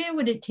hard to do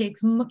and it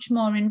takes much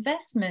more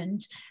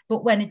investment.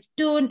 But when it's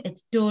done,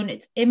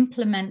 it's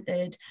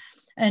implemented.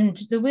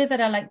 And the way that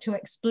I like to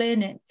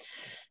explain it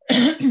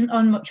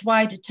on much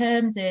wider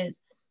terms is,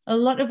 a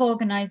lot of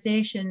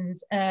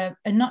organizations are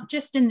not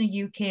just in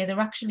the UK, they're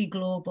actually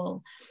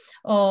global,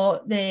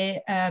 or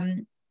they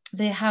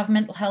have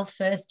mental health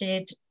first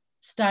aid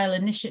style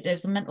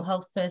initiatives and mental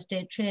health first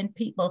aid trained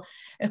people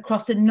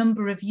across a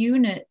number of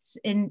units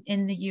in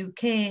the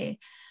UK.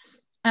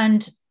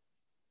 And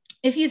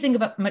if you think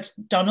about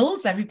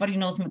McDonald's, everybody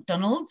knows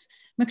McDonald's.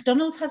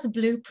 McDonald's has a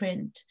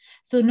blueprint.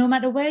 So no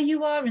matter where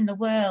you are in the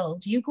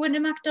world, you go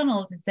into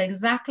McDonald's, it's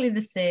exactly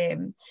the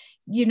same.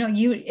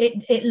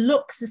 It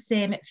looks the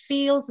same, it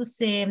feels the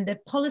same, the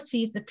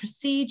policies, the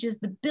procedures,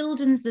 the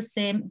building's the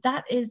same.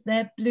 That is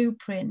their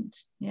blueprint.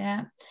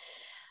 Yeah.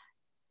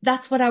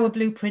 That's what our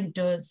blueprint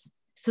does.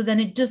 So then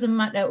it doesn't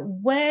matter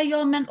where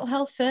your mental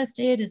health first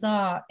aiders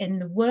are in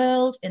the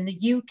world, in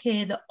the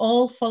UK, they're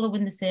all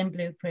following the same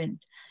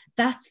blueprint.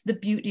 That's the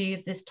beauty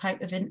of this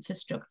type of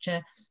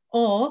infrastructure.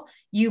 Or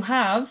you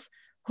have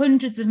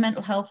hundreds of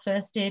mental health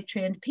first aid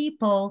trained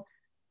people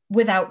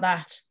without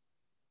that.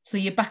 So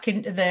you're back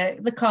into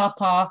the car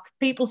park,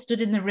 people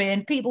stood in the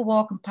rain, people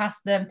walking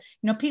past them.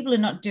 People are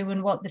not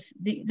doing what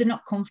they're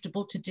not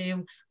comfortable to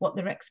do, what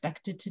they're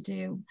expected to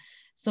do.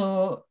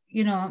 So,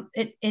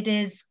 it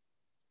is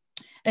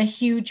a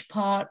huge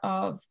part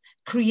of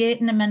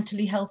creating a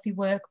mentally healthy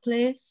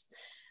workplace.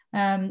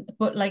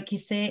 But like you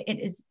say, it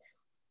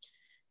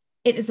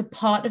is a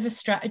part of a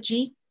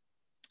strategy.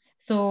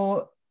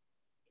 So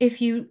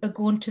if you are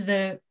going to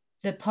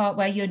the part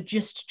where you're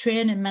just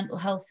training mental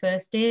health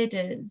first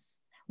aiders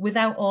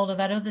without all of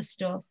that other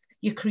stuff,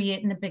 you're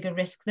creating a bigger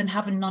risk than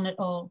having none at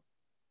all.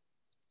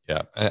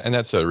 Yeah, and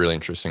that's a really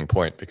interesting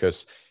point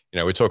because,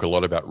 we talk a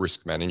lot about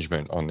risk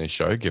management on this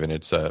show, given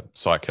it's a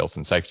psych health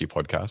and safety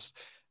podcast.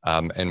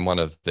 And one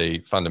of the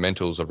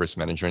fundamentals of risk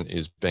management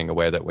is being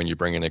aware that when you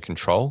bring in a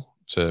control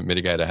to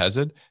mitigate a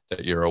hazard,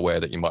 that you're aware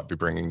that you might be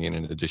bringing in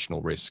an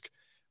additional risk.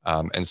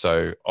 And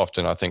so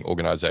often I think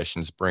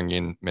organizations bring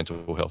in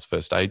mental health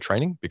first aid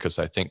training because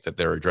they think that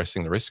they're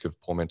addressing the risk of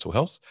poor mental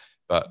health.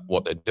 But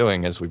what they're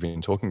doing, as we've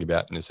been talking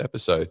about in this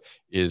episode,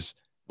 is,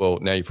 well,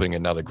 now you're putting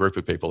another group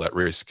of people at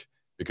risk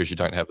because you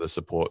don't have the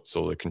supports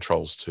or the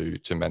controls to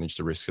manage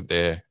the risk that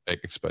they're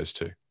exposed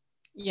to.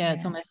 Yeah,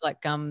 it's almost like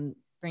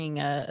bringing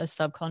a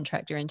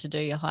subcontractor in to do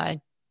your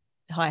high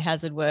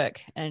hazard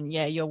work, and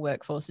your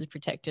workforce is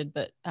protected,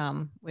 but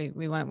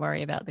we won't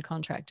worry about the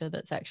contractor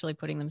that's actually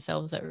putting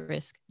themselves at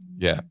risk.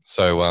 Yeah.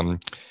 So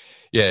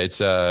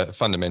it's a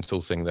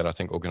fundamental thing that I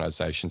think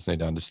organizations need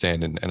to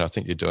understand, and I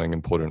think you're doing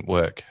important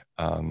work.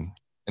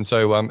 And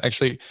so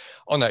actually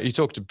on that, you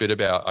talked a bit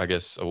about, I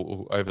guess,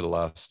 over the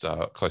last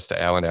close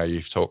to hour now,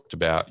 you've talked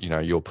about,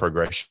 your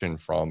progression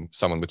from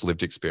someone with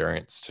lived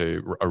experience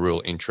to a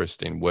real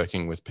interest in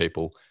working with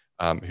people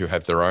who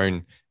have their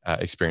own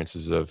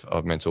experiences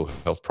of mental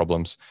health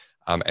problems.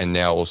 And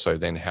now also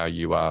then how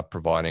you are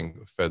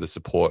providing further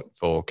support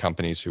for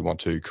companies who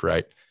want to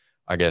create,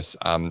 I guess,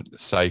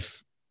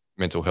 safe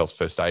mental health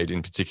first aid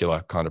in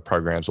particular kind of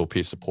programs or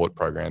peer support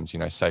programs,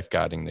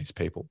 safeguarding these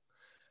people.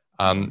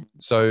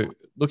 So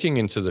looking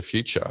into the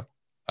future,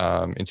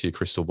 into your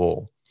crystal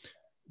ball,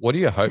 what are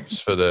your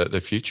hopes for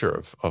the future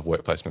of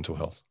workplace mental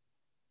health?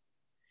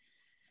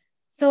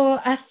 So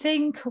I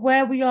think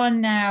where we are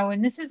now,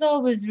 and this is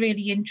always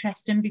really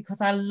interesting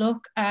because I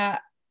look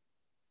at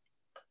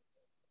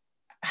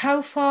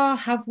how far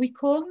have we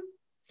come,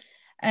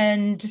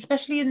 and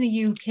especially in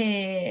the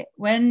UK,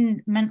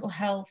 when mental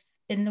health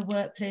in the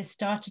workplace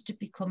started to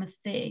become a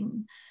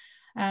thing,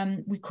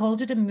 we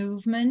called it a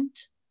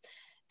movement.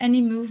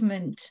 Any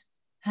movement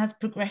has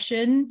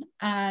progression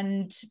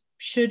and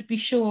should be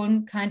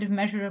shown kind of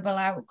measurable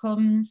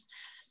outcomes.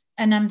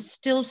 And I'm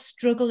still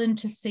struggling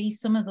to see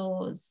some of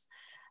those.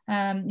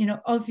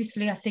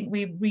 Obviously, I think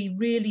we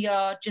really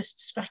are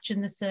just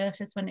scratching the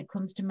surface when it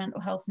comes to mental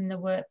health in the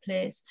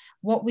workplace.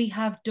 What we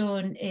have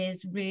done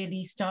is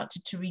really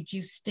started to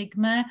reduce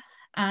stigma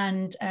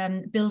and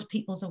build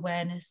people's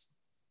awareness.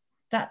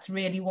 That's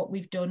really what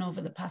we've done over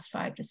the past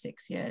 5 to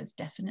 6 years,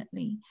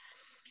 definitely.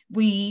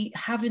 We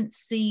haven't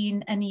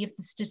seen any of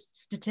the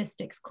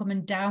statistics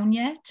coming down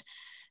yet,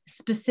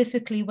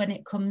 specifically when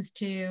it comes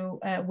to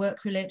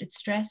work-related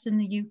stress in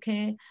the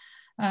UK.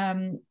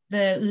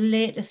 The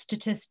latest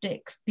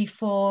statistics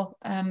before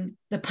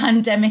the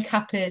pandemic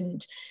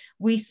happened,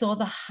 we saw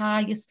the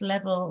highest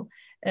level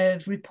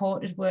of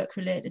reported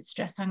work-related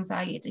stress,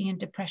 anxiety and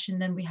depression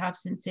than we have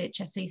since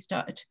HSE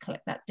started to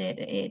collect that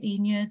data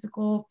 18 years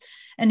ago.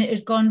 And it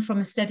had gone from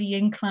a steady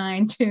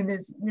incline to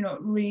this,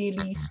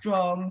 really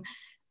strong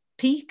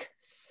peak.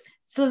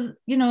 So,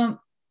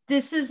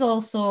 this is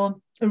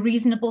also a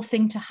reasonable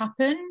thing to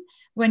happen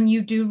when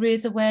you do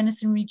raise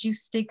awareness and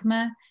reduce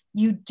stigma.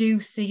 You do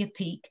see a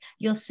peak.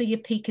 You'll see a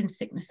peak in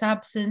sickness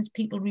absence,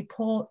 people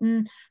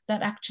reporting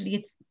that actually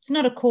it's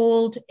not a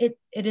cold, it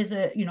is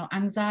a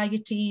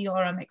anxiety, or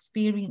I'm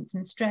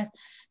experiencing stress.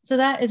 So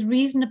that is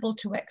reasonable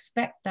to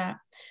expect that.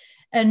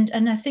 And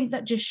I think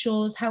that just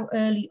shows how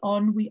early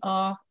on we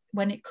are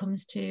when it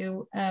comes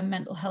to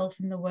mental health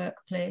in the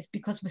workplace,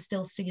 because we're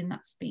still seeing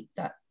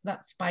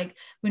that spike.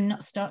 We're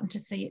not starting to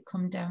see it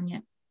come down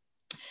yet.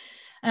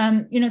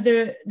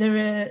 There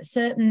are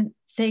certain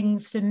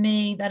things for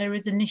me that there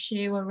is an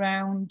issue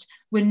around.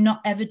 We're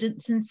not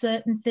evidencing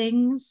certain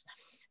things.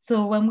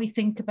 So when we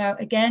think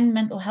about, again,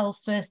 mental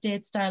health first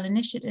aid style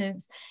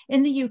initiatives,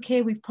 in the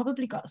UK, we've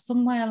probably got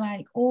somewhere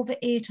like over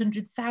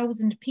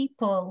 800,000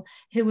 people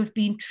who have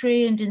been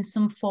trained in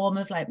some form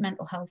of like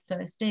mental health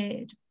first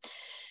aid.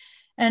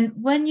 And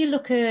when you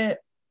look at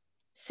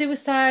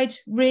suicide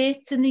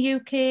rates in the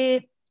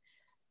UK,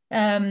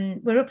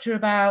 we're up to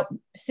about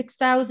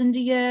 6,000 a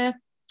year.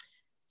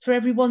 For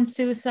every one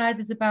suicide,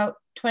 there's about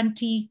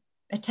 20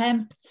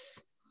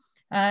 attempts.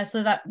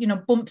 So that,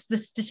 bumps the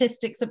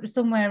statistics up to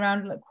somewhere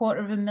around like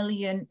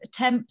 250,000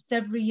 attempts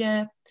every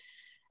year.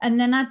 And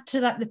then add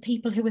to that the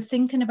people who are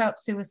thinking about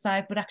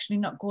suicide, but actually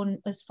not going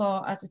as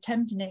far as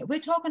attempting it. We're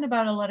talking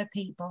about a lot of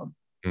people.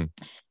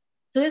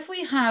 So if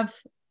we have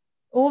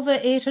over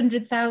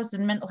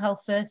 800,000 mental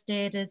health first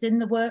aiders in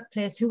the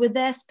workplace who are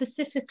there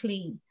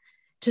specifically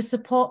to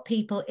support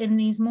people in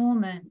these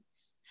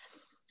moments,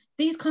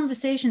 these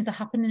conversations are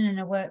happening in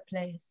a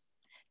workplace.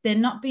 They're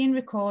not being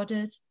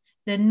recorded.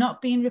 They're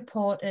not being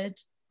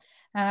reported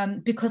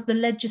because the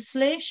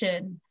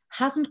legislation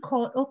hasn't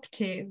caught up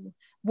to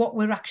what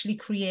we're actually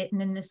creating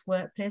in this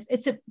workplace.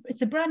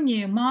 It's a brand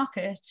new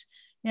market.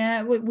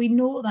 Yeah, we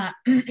know that.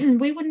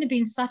 We wouldn't have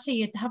been sat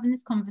here having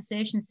this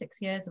conversation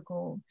 6 years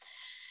ago.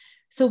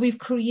 So we've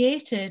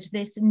created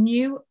this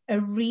new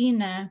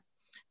arena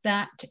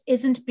that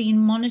isn't being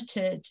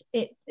monitored.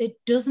 It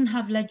doesn't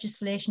have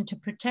legislation to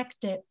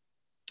protect it.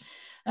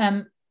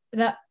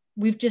 That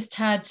we've just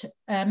had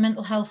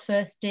mental health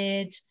first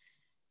aid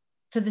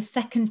for the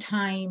second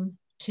time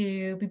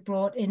to be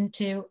brought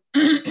into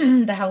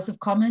the House of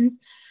Commons.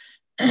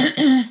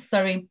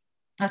 Sorry,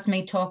 that's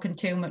me talking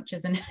too much,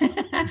 isn't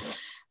it?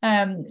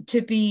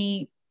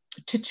 They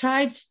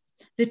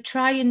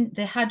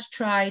had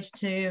tried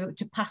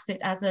to pass it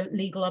as a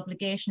legal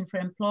obligation for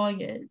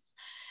employers,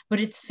 but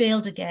it's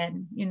failed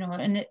again, you know,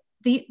 and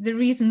the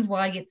reasons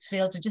why it's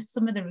failed are just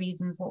some of the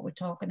reasons what we're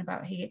talking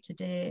about here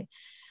today.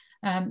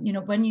 You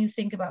know, when you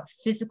think about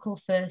physical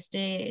first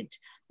aid,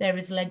 there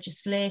is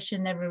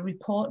legislation, there are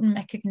reporting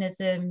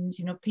mechanisms,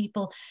 you know,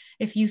 people,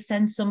 if you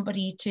send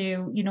somebody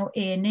to, you know,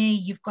 A&E,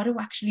 you've got to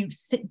actually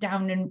sit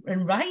down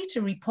and write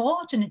a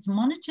report, and it's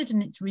monitored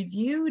and it's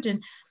reviewed.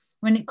 And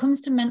when it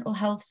comes to mental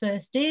health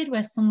first aid,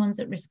 where someone's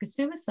at risk of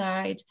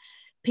suicide,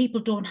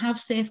 people don't have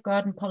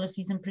safeguarding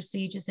policies and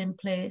procedures in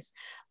place,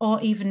 or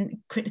even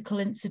critical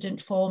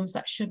incident forms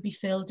that should be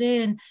filled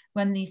in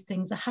when these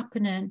things are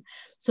happening.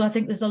 So I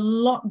think there's a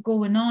lot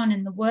going on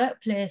in the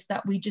workplace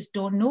that we just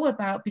don't know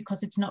about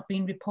because it's not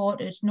being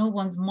reported. No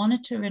one's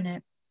monitoring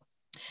it.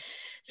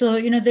 So,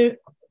 you know,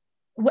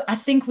 I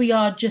think we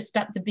are just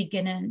at the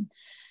beginning.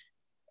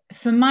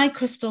 For my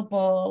crystal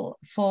ball,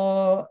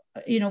 for,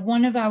 you know,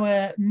 one of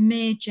our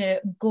major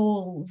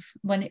goals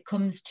when it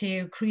comes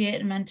to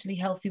creating mentally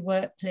healthy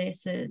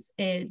workplaces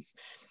is,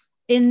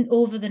 in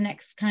over the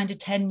next kind of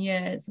 10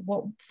 years,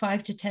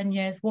 5 to 10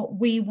 years, what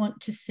we want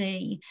to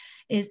see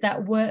is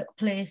that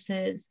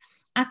workplaces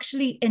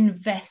actually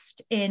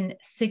invest in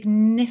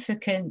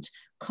significant,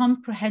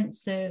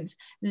 comprehensive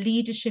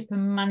leadership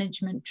and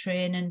management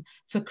training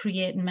for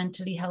creating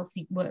mentally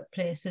healthy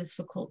workplaces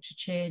for culture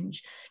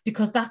change,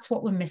 because that's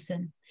what we're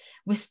missing.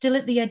 We're still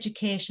at the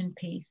education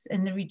piece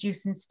and the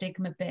reducing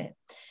stigma bit.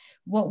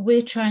 What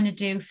we're trying to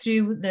do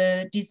through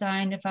the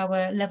design of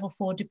our level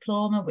 4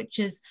 diploma, which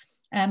is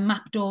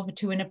mapped over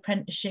to an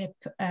apprenticeship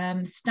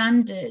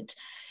standard,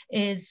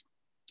 is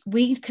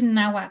we can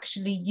now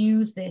actually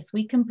use this.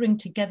 We can bring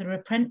together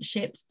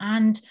apprenticeships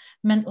and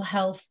mental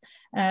health,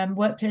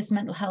 workplace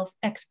mental health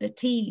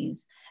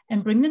expertise,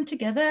 and bring them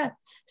together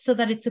so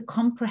that it's a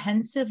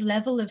comprehensive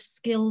level of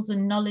skills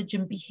and knowledge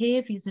and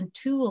behaviors and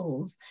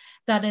tools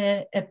that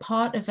are a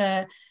part of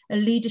a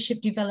leadership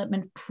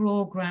development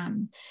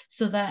program,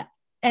 so that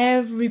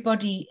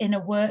everybody in a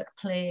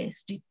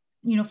workplace,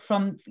 you know,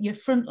 from your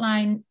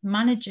frontline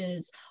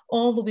managers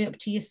all the way up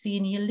to your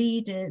senior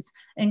leaders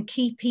and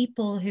key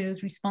people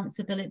whose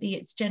responsibility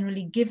it's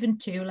generally given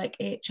to, like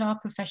HR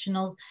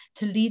professionals,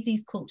 to lead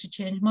these culture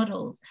change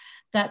models,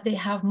 that they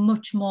have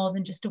much more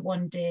than just a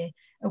one-day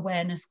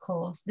awareness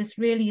course. This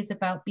really is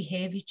about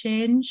behavior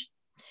change.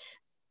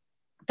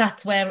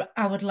 That's where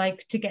I would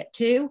like to get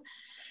to.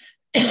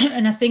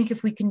 And I think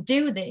if we can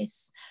do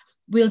this,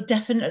 we'll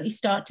definitely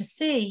start to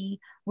see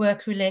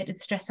work-related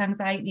stress,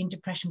 anxiety, and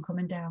depression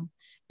coming down,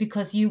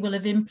 because you will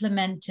have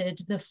implemented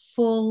the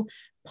full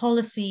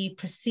policy,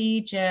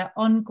 procedure,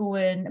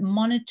 ongoing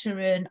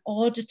monitoring,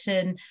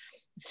 auditing,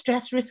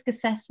 stress risk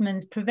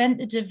assessments,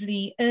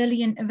 preventatively,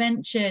 early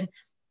intervention.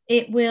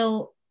 It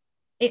will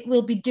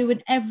be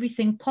doing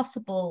everything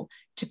possible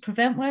to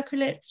prevent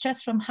work-related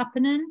stress from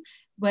happening.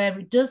 Where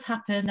it does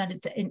happen, that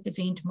it's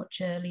intervened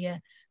much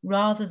earlier,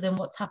 rather than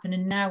what's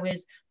happening now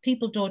is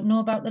people don't know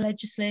about the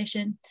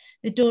legislation.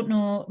 They don't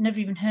know, never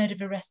even heard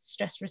of a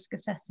stress risk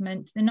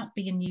assessment. They're not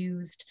being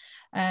used.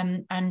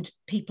 And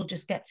people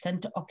just get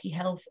sent to Occy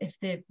Health if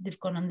they've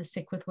gone on the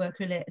sick with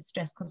work-related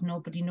stress, because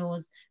nobody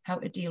knows how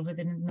to deal with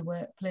it in the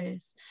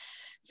workplace.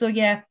 So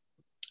yeah,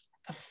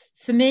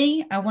 for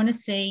me, I want to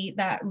see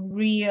that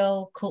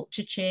real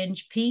culture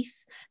change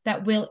piece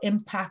that will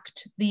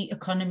impact the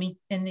economy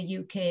in the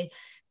UK.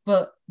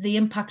 But the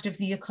impact of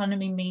the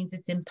economy means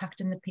it's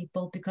impacting the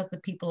people, because the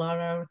people are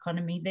our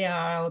economy. They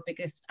are our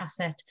biggest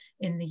asset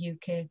in the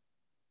UK.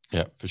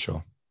 Yeah, for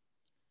sure.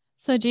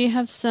 So do you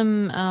have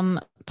some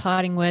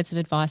parting words of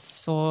advice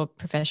for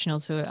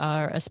professionals who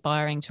are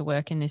aspiring to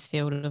work in this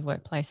field of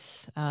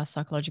workplace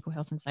psychological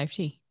health and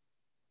safety?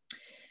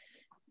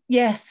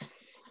 Yes.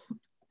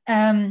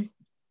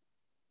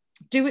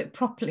 Do it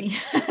properly.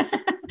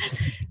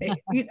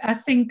 I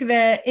think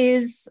there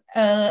is,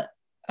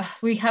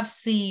 we have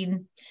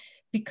seen,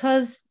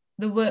 because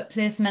the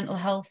workplace mental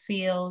health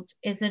field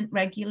isn't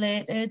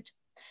regulated,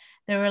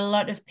 there are a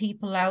lot of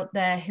people out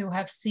there who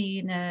have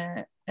seen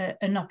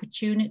an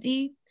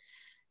opportunity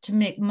to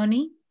make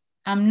money.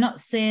 I'm not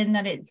saying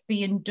that it's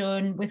being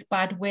done with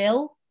bad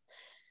will,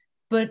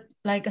 but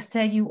like I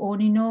said, you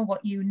only know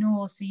what you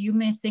know. So you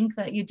may think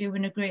that you're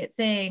doing a great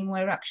thing,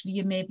 where actually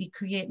you may be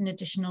creating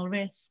additional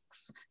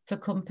risks for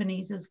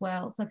companies as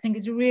well. So I think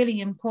it's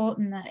really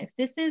important that if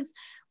this is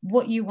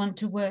what you want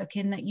to work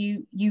in, that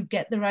you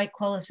get the right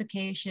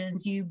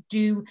qualifications, you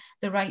do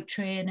the right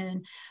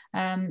training.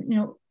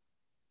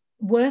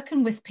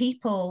 Working with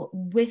people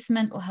with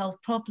mental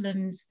health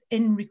problems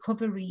in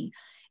recovery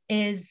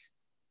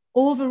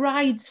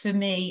overrides for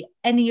me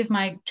any of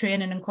my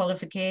training and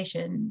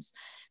qualifications.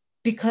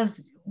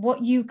 Because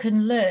what you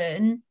can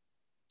learn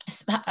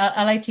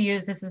I like to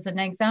use this as an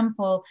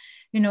example.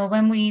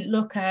 When we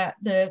look at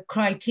the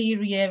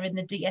criteria in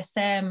the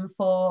DSM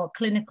for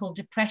clinical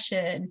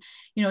depression,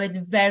 it's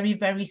very,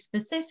 very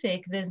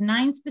specific. There's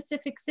 9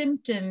 specific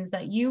symptoms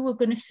that you are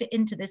going to fit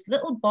into this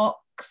little box.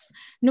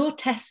 No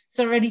tests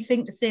or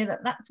anything to say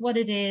that that's what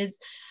it is.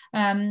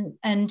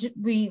 And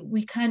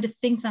we kind of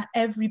think that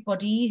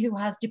everybody who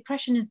has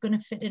depression is going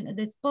to fit into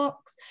this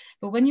box.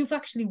 But when you've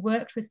actually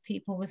worked with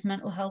people with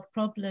mental health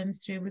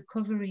problems through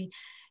recovery,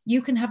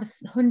 you can have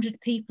 100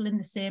 people in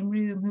the same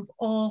room who've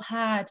all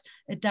had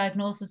a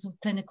diagnosis of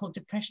clinical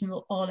depression,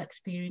 will all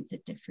experience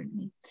it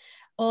differently.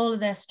 All of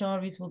their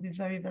stories will be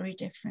very, very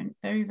different,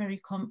 very, very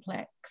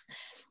complex.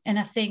 And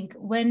I think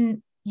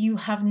when you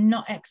have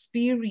not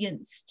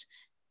experienced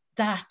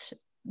that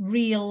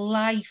real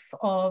life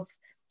of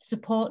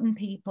supporting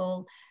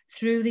people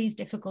through these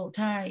difficult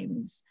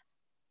times,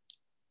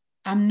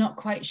 I'm not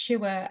quite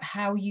sure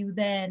how you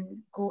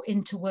then go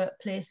into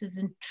workplaces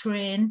and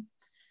train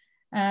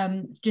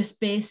just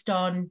based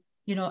on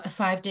a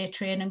 5-day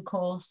training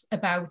course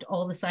about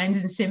all the signs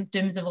and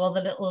symptoms of all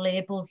the little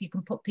labels you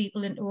can put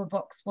people into a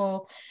box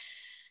for.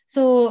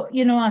 So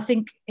I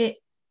think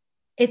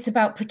it's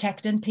about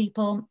protecting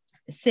people.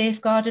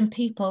 Safeguarding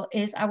people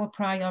is our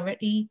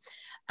priority,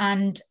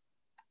 and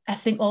I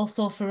think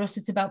also for us,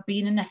 it's about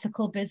being an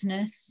ethical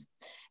business.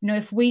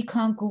 If we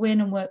can't go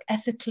in and work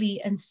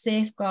ethically and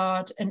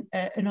safeguard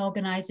an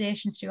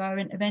organisation through our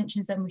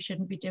interventions, then we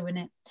shouldn't be doing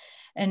it.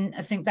 And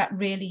I think that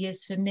really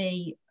is, for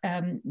me,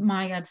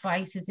 my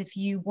advice is, if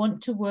you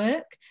want to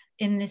work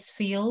in this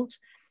field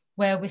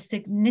where we're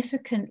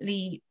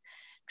significantly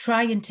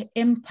trying to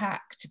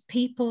impact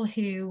people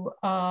who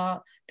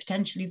are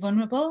potentially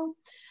vulnerable,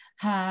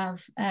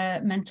 have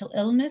mental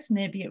illness,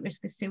 maybe at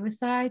risk of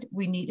suicide,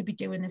 we need to be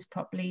doing this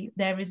properly.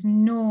 There is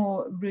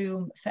no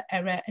room for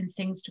error and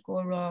things to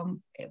go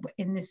wrong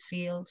in this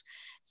field.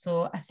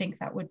 So I think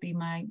that would be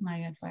my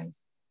advice.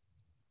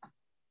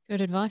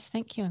 Good advice.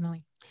 Thank you,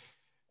 Emily.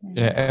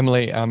 Yeah,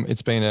 Emily,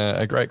 it's been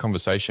a great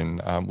conversation.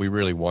 We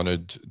really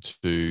wanted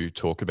to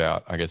talk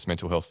about, I guess,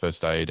 mental health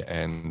first aid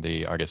and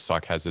the, I guess,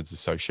 psych hazards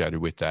associated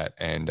with that.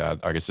 And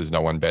I guess there's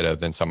no one better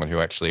than someone who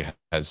actually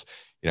has,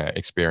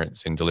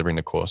 experience in delivering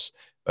the course,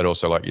 but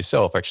also, like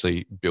yourself,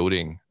 actually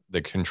building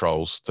the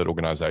controls that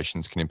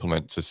organisations can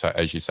implement to,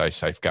 as you say,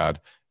 safeguard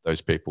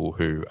those people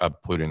who are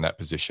put in that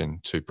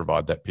position to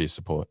provide that peer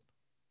support.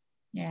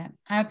 Yeah,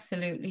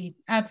 absolutely.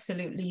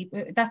 Absolutely.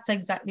 That's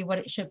exactly what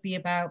it should be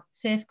about.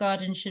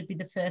 Safeguarding should be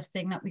the first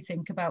thing that we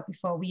think about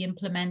before we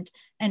implement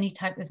any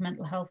type of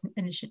mental health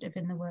initiative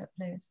in the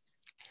workplace.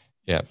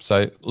 Yeah.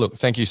 So, look,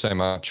 thank you so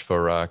much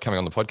for coming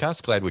on the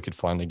podcast. Glad we could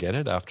finally get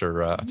it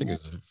after, I think it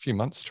was a few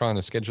months trying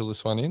to schedule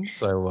this one in.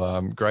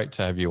 So great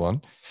to have you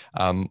on.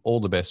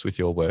 All the best with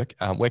your work.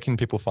 Where can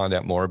people find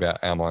out more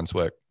about Our Minds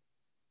Work?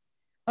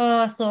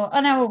 So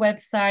on our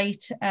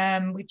website,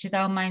 which is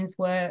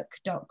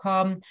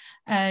ourmindswork.com,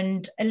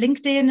 and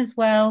LinkedIn as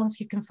well. If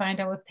you can find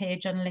our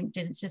page on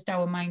LinkedIn, it's just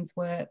Our Minds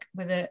Work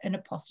with an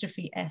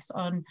apostrophe S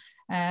on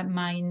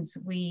Minds.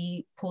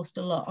 We post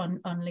a lot on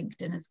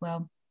LinkedIn as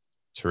well.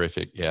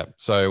 Terrific. Yeah.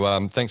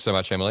 So thanks so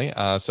much, Emily.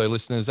 So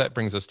listeners, that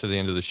brings us to the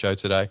end of the show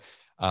today.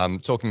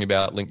 Talking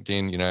about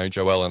LinkedIn,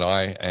 Joelle and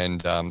I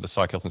and the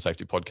Psych Health and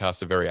Safety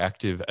podcast are very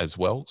active as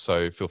well.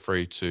 So feel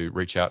free to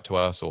reach out to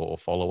us or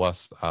follow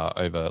us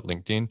over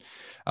LinkedIn.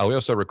 We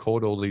also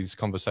record all these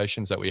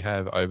conversations that we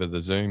have over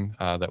the Zoom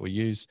that we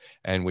use,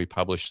 and we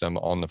publish them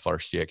on the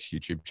Flourish DX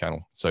YouTube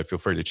channel. So feel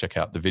free to check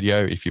out the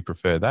video if you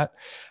prefer that.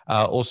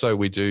 Also,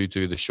 we do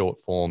the short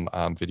form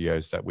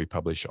videos that we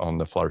publish on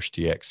the Flourish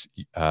DX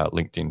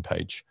LinkedIn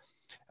page.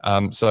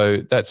 So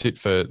that's it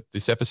for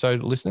this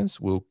episode,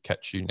 listeners. We'll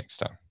catch you next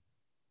time.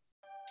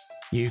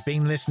 You've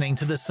been listening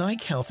to the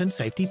Psych Health and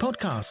Safety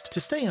podcast. To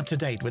stay up to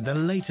date with the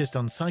latest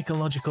on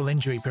psychological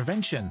injury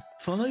prevention,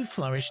 follow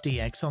Flourish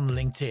DX on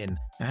LinkedIn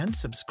and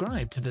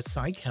subscribe to the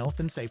Psych Health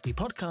and Safety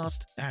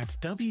podcast at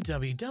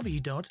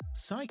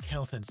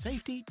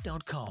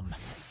www.psychealthandsafety.com.